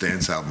Bowie's Let's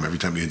Dance album, every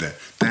time you hear that,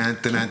 dan,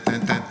 dan, dan,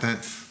 dan, dan, dan,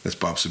 that's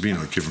Bob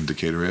Sabino, a kid from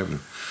Decatur Avenue.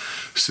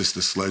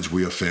 Sister Sledge,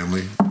 We Are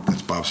Family,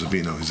 that's Bob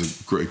Sabino. He's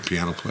a great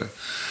piano player.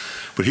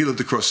 But he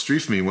lived across the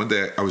street from me. And one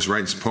day I was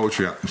writing some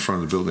poetry out in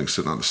front of the building,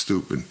 sitting on the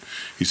stoop. And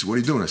he said, "What are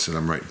you doing?" I said,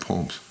 "I'm writing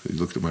poems." He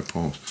looked at my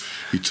poems.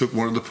 He took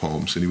one of the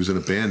poems, and he was in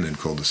a band then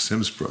called the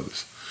Sims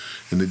Brothers.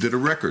 And they did a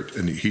record.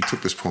 And he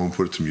took this poem,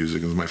 put it to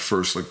music. It was my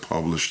first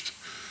published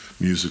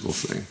musical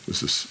thing.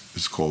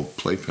 It's called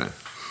Playpen.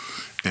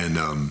 And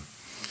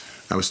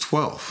I was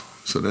 12.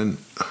 So then,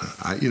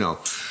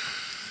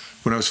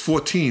 when I was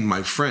 14,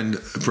 my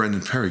friend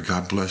Brendan Perry,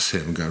 God bless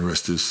him, God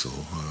rest his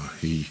soul,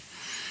 he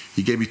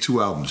gave me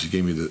 2 albums. He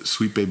gave me the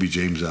Sweet Baby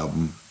James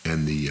album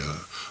and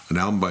an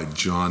album by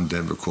John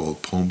Denver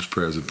called Poems,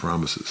 Prayers, and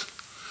Promises.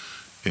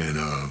 And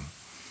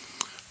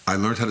I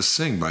learned how to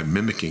sing by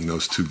mimicking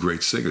those 2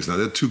 great singers. Now,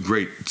 they're 2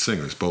 great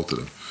singers, both of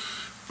them.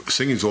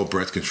 Singing's all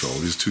breath control.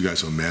 These 2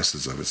 guys are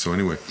masters of it. So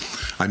anyway,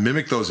 I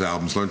mimicked those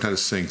albums, learned how to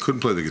sing,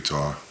 couldn't play the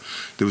guitar.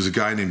 There was a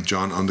guy named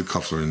John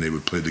Undercuffler, and they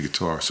would play the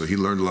guitar. So he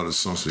learned a lot of the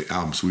songs from the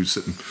album. So we'd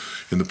sit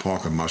in the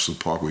park on Marshall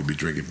Park. We'd be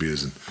drinking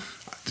beers, and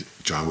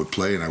John would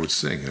play, and I would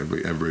sing.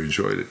 Everybody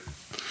enjoyed it.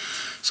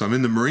 So I'm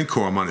in the Marine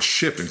Corps. I'm on a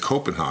ship in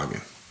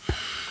Copenhagen.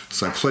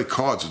 So I play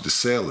cards with the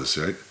sailors,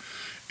 right?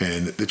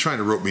 And they're trying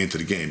to rope me into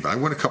the game. But I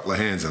win a couple of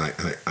hands, and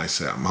I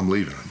said, I'm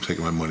leaving. I'm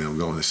taking my money. I'm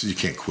going. They said, "You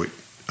can't quit."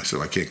 I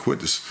said, "I can't quit.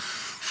 There's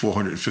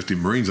 450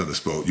 Marines on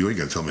this boat. You ain't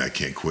going to tell me I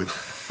can't quit."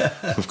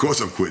 Of course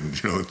I'm quitting.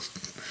 You're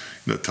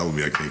not telling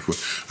me I can't quit.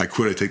 I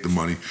quit. I take the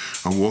money.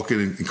 I'm walking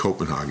in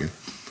Copenhagen,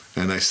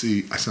 and I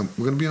said,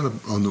 "We're going to be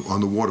on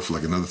the water for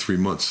another 3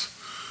 months.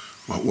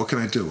 Well, what can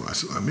I do?" I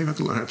said, "Maybe I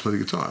can learn how to play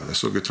the guitar." I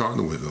saw a guitar in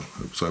the window,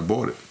 so I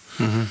bought it.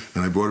 Mm-hmm.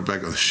 And I brought it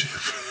back on the ship,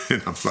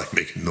 and I'm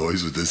making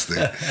noise with this thing.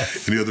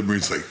 And the other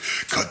Marines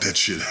 "Cut that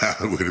shit out.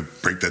 We're going to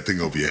break that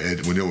thing over your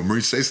head." When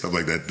Marines say stuff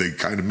like that, they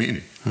kind of mean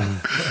it.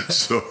 Mm-hmm.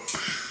 So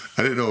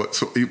I didn't know it.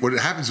 So what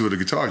happens with a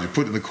guitar is you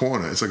put it in the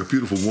corner. It's like a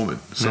beautiful woman.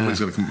 Somebody's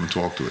going to come up and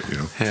talk to it,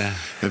 Yeah.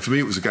 And for me,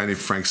 it was a guy named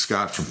Frank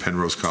Scott from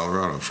Penrose,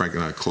 Colorado. Frank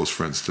and I are close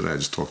friends today. I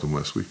just talked to him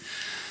last week.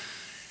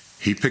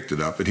 He picked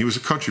it up, and he was a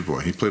country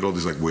boy. He played all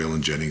these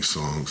Waylon Jennings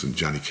songs and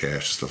Johnny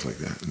Cash and stuff like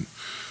that. And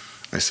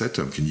I said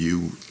to him, "Can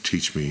you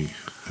teach me,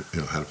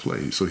 how to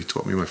play?" So he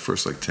taught me my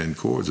first 10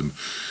 chords. And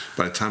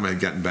by the time I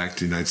had gotten back to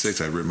the United States,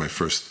 I had written my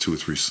first 2 or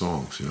 3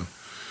 songs,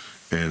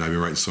 And I've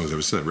been writing songs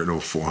ever since. I've written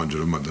over 400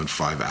 of them. I've done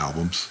 5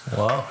 albums.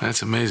 Wow,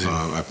 that's amazing.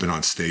 I've been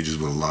on stages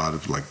with a lot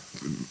of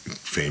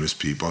famous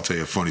people. I'll tell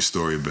you a funny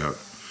story about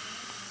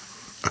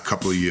a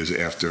couple of years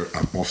after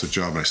I'm off the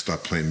job and I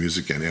start playing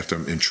music again. After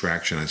I'm in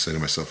traction, I say to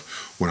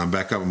myself, when I'm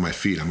back up on my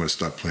feet, I'm going to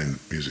start playing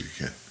music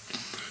again.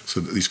 So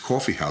these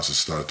coffee houses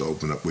started to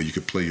open up where you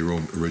could play your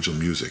own original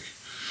music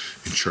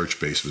in church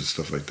basements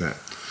and stuff like that.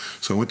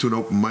 So I went to an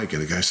open mic,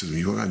 and the guy said to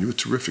me, "Oh, God, you were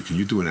terrific. Can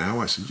you do an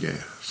hour?" I said,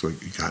 "Yeah." So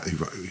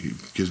he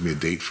gives me a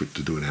date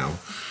to do an hour.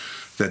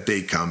 That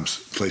date comes,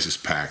 place is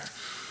packed.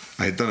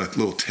 I had done a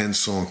little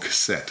 10-song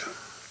cassette,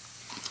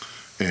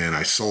 and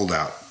I sold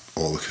out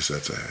all the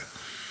cassettes I had.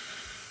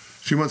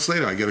 A few months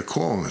later, I get a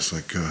call, and it's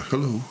like,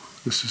 "Hello,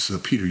 this is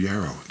Peter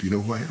Yarrow. Do you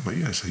know who I am?"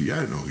 "Yeah." I said,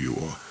 "Yeah, I know who you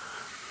are."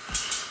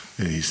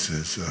 And he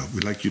says,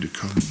 "We'd like you to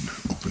come and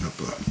open up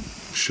a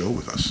show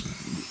with us,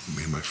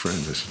 me and my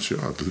friends." I said,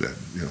 "Sure, I'll do that."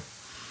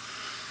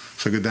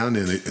 So I go down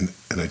there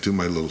and I do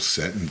my little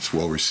set, and it's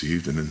well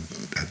received. And then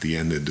at the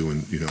end, they're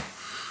doing,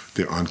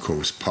 their encore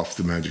was Puff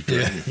the Magic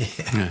Dragon.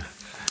 Yeah.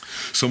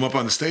 So I'm up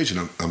on the stage,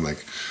 and I'm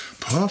like,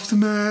 "Puff the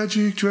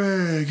Magic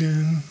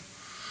Dragon,"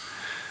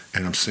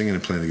 and I'm singing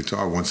and playing the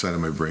guitar. One side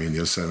of my brain, the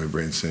other side of my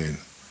brain saying,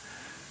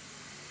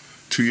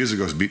 2 years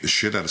ago, I was beating the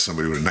shit out of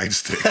somebody with a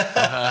nightstick.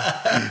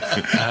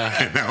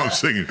 And now I'm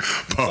singing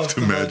Puff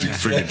the Magic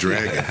freaking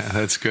Dragon.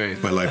 That's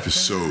great. My life is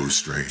so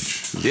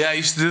strange. Yeah, I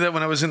used to do that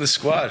when I was in the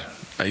squad.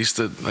 I used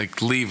to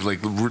leave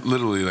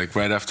literally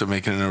right after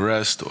making an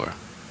arrest, or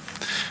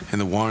in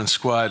the Warren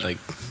squad,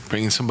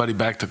 bringing somebody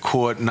back to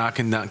court,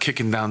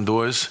 kicking down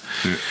doors.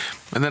 Yeah.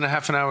 And then a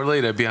half an hour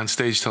later, I'd be on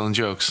stage telling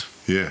jokes.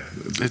 Yeah.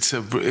 It's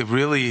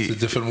really... It's a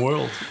different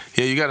world.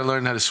 Yeah, you got to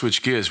learn how to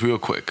switch gears real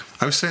quick.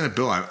 I was saying to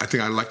Bill, I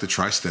think I'd like to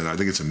try stand-up. I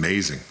think it's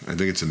amazing. I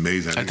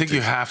think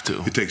you have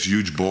to. It takes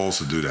huge balls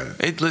to do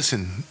that.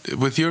 Listen,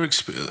 with your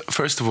experience,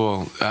 first of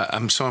all,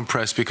 I'm so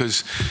impressed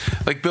because,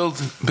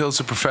 Bill's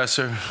a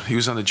professor. He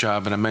was on the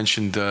job, and I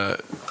mentioned,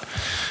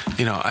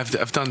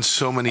 I've done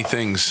so many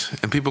things.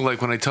 And people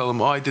when I tell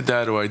them, "Oh, I did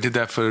that," or "I did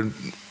that for..."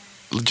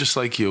 Just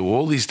like you,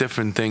 all these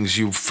different things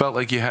you felt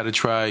like you had to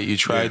try. You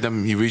tried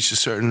them. You reached a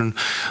certain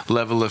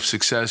level of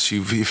success.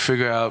 You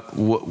figure out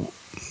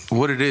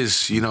what it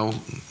is,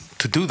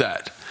 to do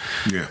that.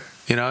 Yeah.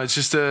 It's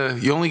just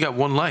you only got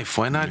one life.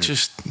 Why not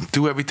just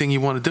do everything you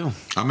want to do?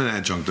 I'm an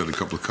adjunct at a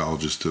couple of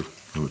colleges too.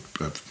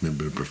 I've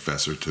been a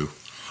professor too.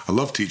 I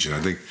love teaching.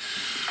 I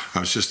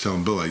was just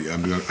telling Bill, I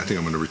think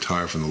I'm going to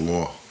retire from the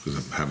law because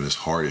I'm having this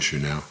heart issue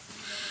now.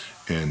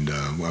 And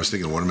I was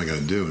thinking, what am I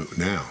going to do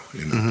now?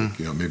 And I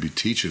think, maybe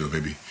teaching, or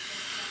maybe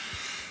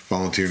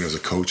volunteering as a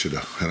coach at a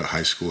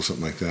high school or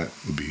something like that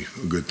would be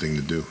a good thing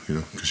to do,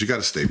 because you got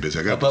to stay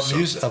busy. How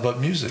about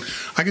music?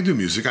 I can do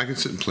music. I can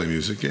sit and play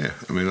music, yeah.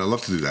 I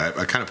love to do that.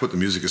 I kind of put the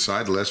music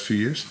aside the last few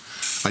years.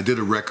 I did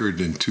a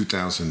record in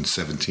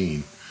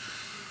 2017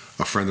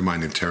 a friend of mine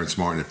named Terrence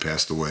Martin had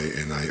passed away,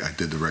 and I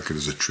did the record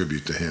as a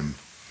tribute to him.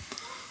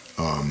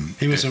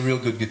 He was a real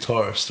good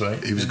guitarist,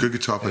 right? He was a good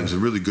guitar player. He was a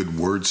really good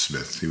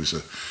wordsmith.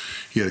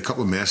 He had a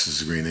couple of master's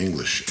degree in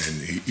English,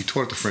 and he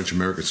taught at the French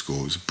American School.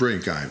 He was a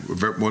brilliant guy,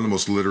 one of the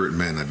most literate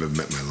men I've ever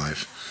met in my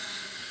life,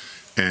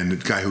 and a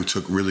guy who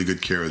took really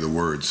good care of the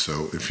words.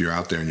 So if you're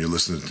out there and you're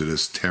listening to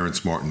this,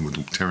 Terrence Martin,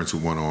 Terrence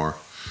with one R,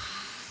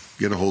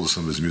 get a hold of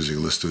some of his music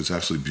and listen to it. It's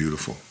absolutely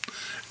beautiful.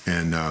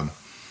 And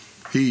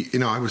we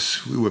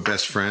were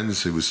best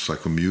friends. He was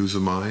like a muse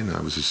of mine.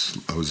 I was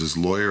his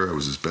lawyer. I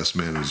was his best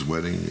man at his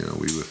wedding.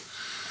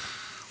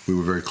 We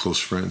were very close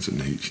friends,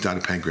 and he died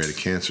of pancreatic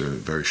cancer in a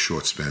very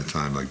short span of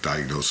time, like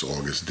diagnosed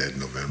August, dead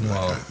November, that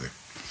kind of thing.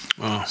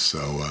 Wow.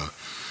 So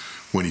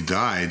when he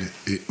died,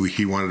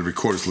 he wanted to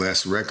record his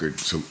last record,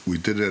 so we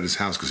did it at his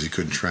house because he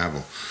couldn't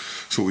travel.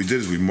 So what we did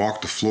is we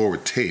marked the floor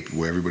with tape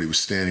where everybody was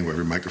standing, where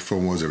every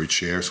microphone was, every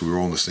chair, so we were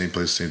all in the same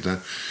place at the same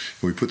time.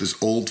 And we put this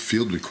old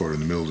field recorder in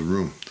the middle of the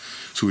room.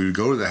 So we would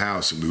go to the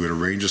house and we would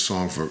arrange a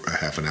song for a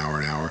half an hour,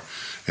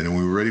 and then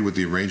when we were ready with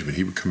the arrangement,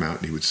 he would come out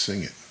and he would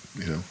sing it,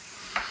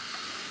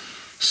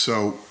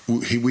 So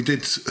we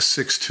did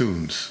 6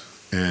 tunes,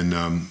 and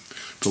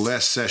the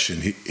last session,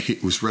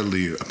 it was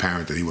readily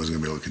apparent that he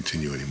wasn't going to be able to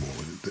continue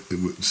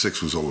anymore.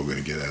 6 was all we were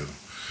going to get out of him.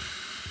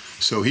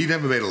 So he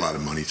never made a lot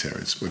of money,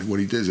 Terrence. But what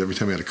he did is every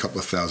time he had a couple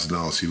of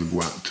 $1,000, he would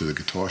go out to the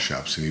guitar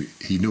shops, and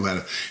he knew how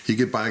to. He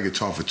could buy a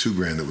guitar for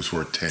 $2,000 that was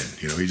worth 10.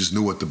 He just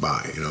knew what to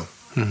buy.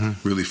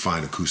 Really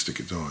fine acoustic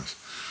guitars.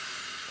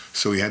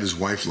 So he had his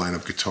wife line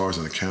up guitars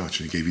on the couch,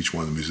 and he gave each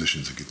one of the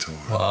musicians a guitar.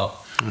 Wow.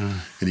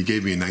 And he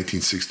gave me a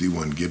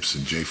 1961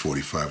 Gibson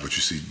J45, which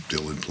you see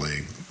Dylan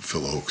playing,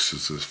 Phil Oakes.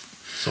 It's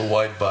a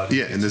wide body.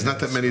 Yeah, and there's not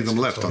that many of them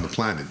left on the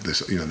planet.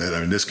 That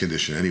are in this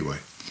condition anyway.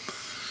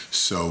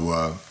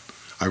 So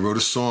I wrote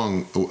a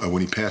song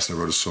when he passed. I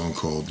wrote a song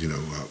called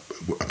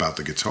about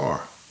the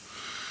guitar.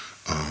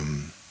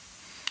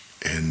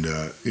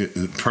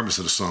 The premise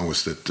of the song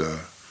was that.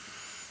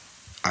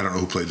 I don't know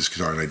who played this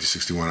guitar in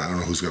 1961. I don't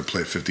know who's going to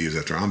play it 50 years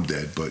after I'm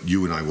dead, but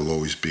you and I will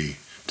always be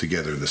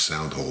together in the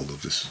sound hold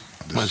of this.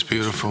 That's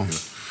beautiful.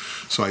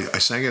 So I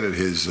sang it at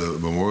his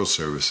memorial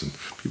service, and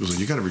people said,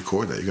 "You got to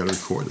record that. You got to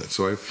record that."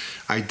 So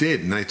I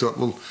did, and I thought,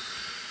 well,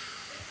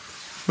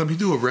 let me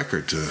do a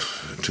record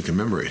to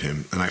commemorate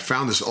him. And I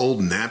found this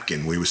old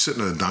napkin. We were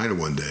sitting at a diner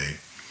one day,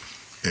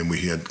 and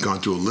we had gone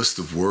through a list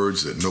of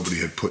words that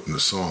nobody had put in the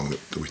song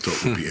that we thought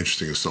would be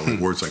interesting in the song.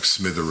 Words like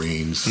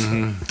smithereens,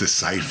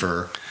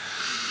 decipher.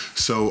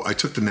 So I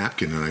took the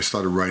napkin and I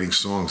started writing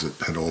songs that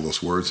had all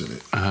those words in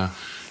it,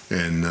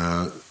 and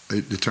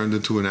it turned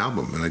into an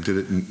album. And I did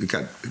it, and it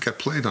got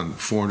played on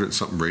 400 and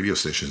something radio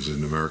stations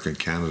in America and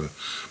Canada,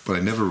 but I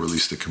never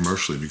released it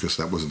commercially because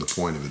that wasn't the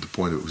point of it. The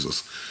point of it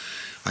was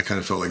I kind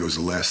of felt like it was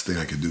the last thing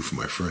I could do for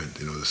my friend,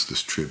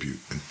 this tribute.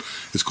 And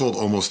it's called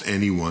Almost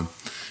Anyone,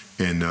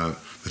 and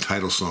the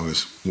title song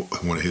is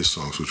one of his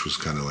songs, which was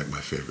kind of like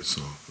my favorite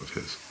song of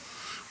his,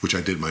 which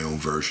I did my own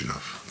version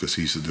of because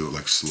he used to do it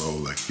like slow,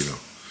 like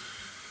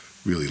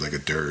really like a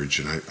dirge,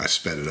 and I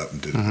sped it up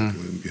and did it a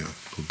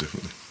little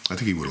differently. I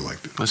think he would have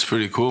liked it. That's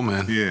pretty cool,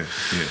 man. Yeah.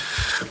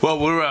 Well,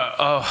 we're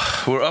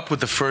up with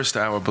the first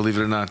hour, believe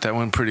it or not. That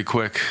went pretty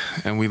quick,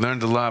 and we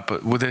learned a lot.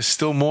 But there's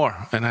still more,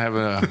 and I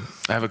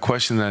have a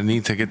question that I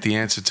need to get the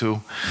answer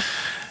to,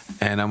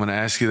 and I'm going to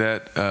ask you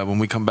that when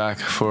we come back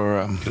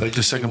for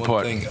the second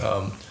part. Thing?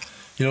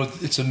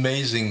 It's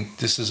amazing.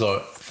 This is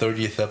our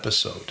 30th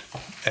episode,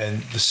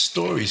 and the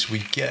stories we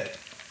get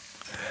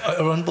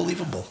are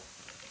unbelievable.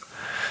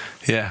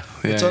 Yeah,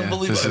 it's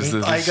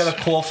unbelievable. I got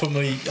a call from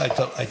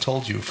I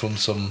told you, from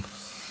some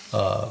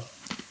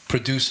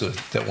producer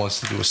that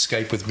wants to do a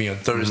Skype with me on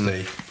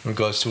Thursday in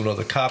regards to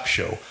another cop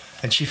show,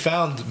 and she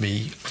found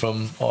me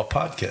from our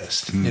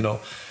podcast.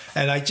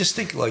 And I just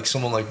think like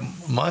someone like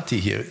Monty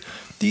here,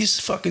 these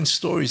fucking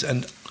stories,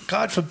 and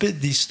God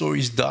forbid these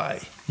stories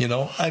die.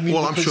 Well,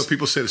 I'm sure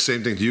people say the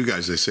same thing to you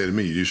guys. They say to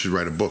me, "You should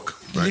write a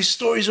book." Right? These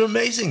stories are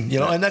amazing,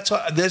 and that's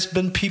why there's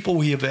been people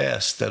we have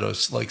asked that are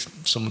like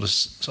some of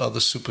the other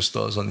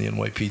superstars on the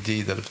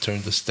NYPD that have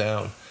turned us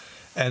down.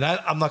 And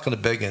I'm not going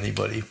to beg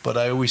anybody, but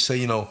I always say,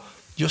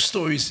 your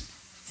stories.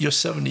 You're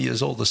 70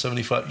 years old or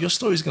 75. Your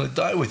story's going to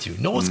die with you.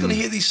 No one's going to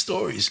hear these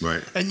stories,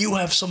 right? And you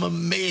have some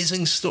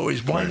amazing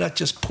stories. Why not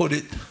just put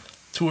it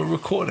to a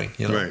recording?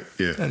 Right.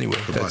 Yeah. Anyway,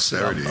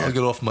 I'll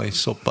get off my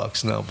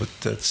soapbox now, but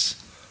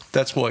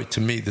that's why, to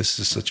me, this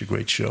is such a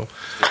great show.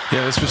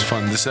 Yeah, this was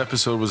fun. This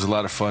episode was a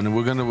lot of fun. And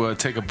we're going to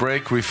take a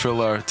break,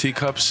 refill our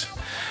teacups,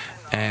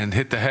 and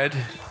hit the head,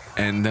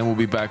 and then we'll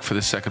be back for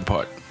the second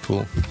part.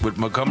 Cool. With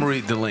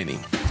Montgomery Delaney.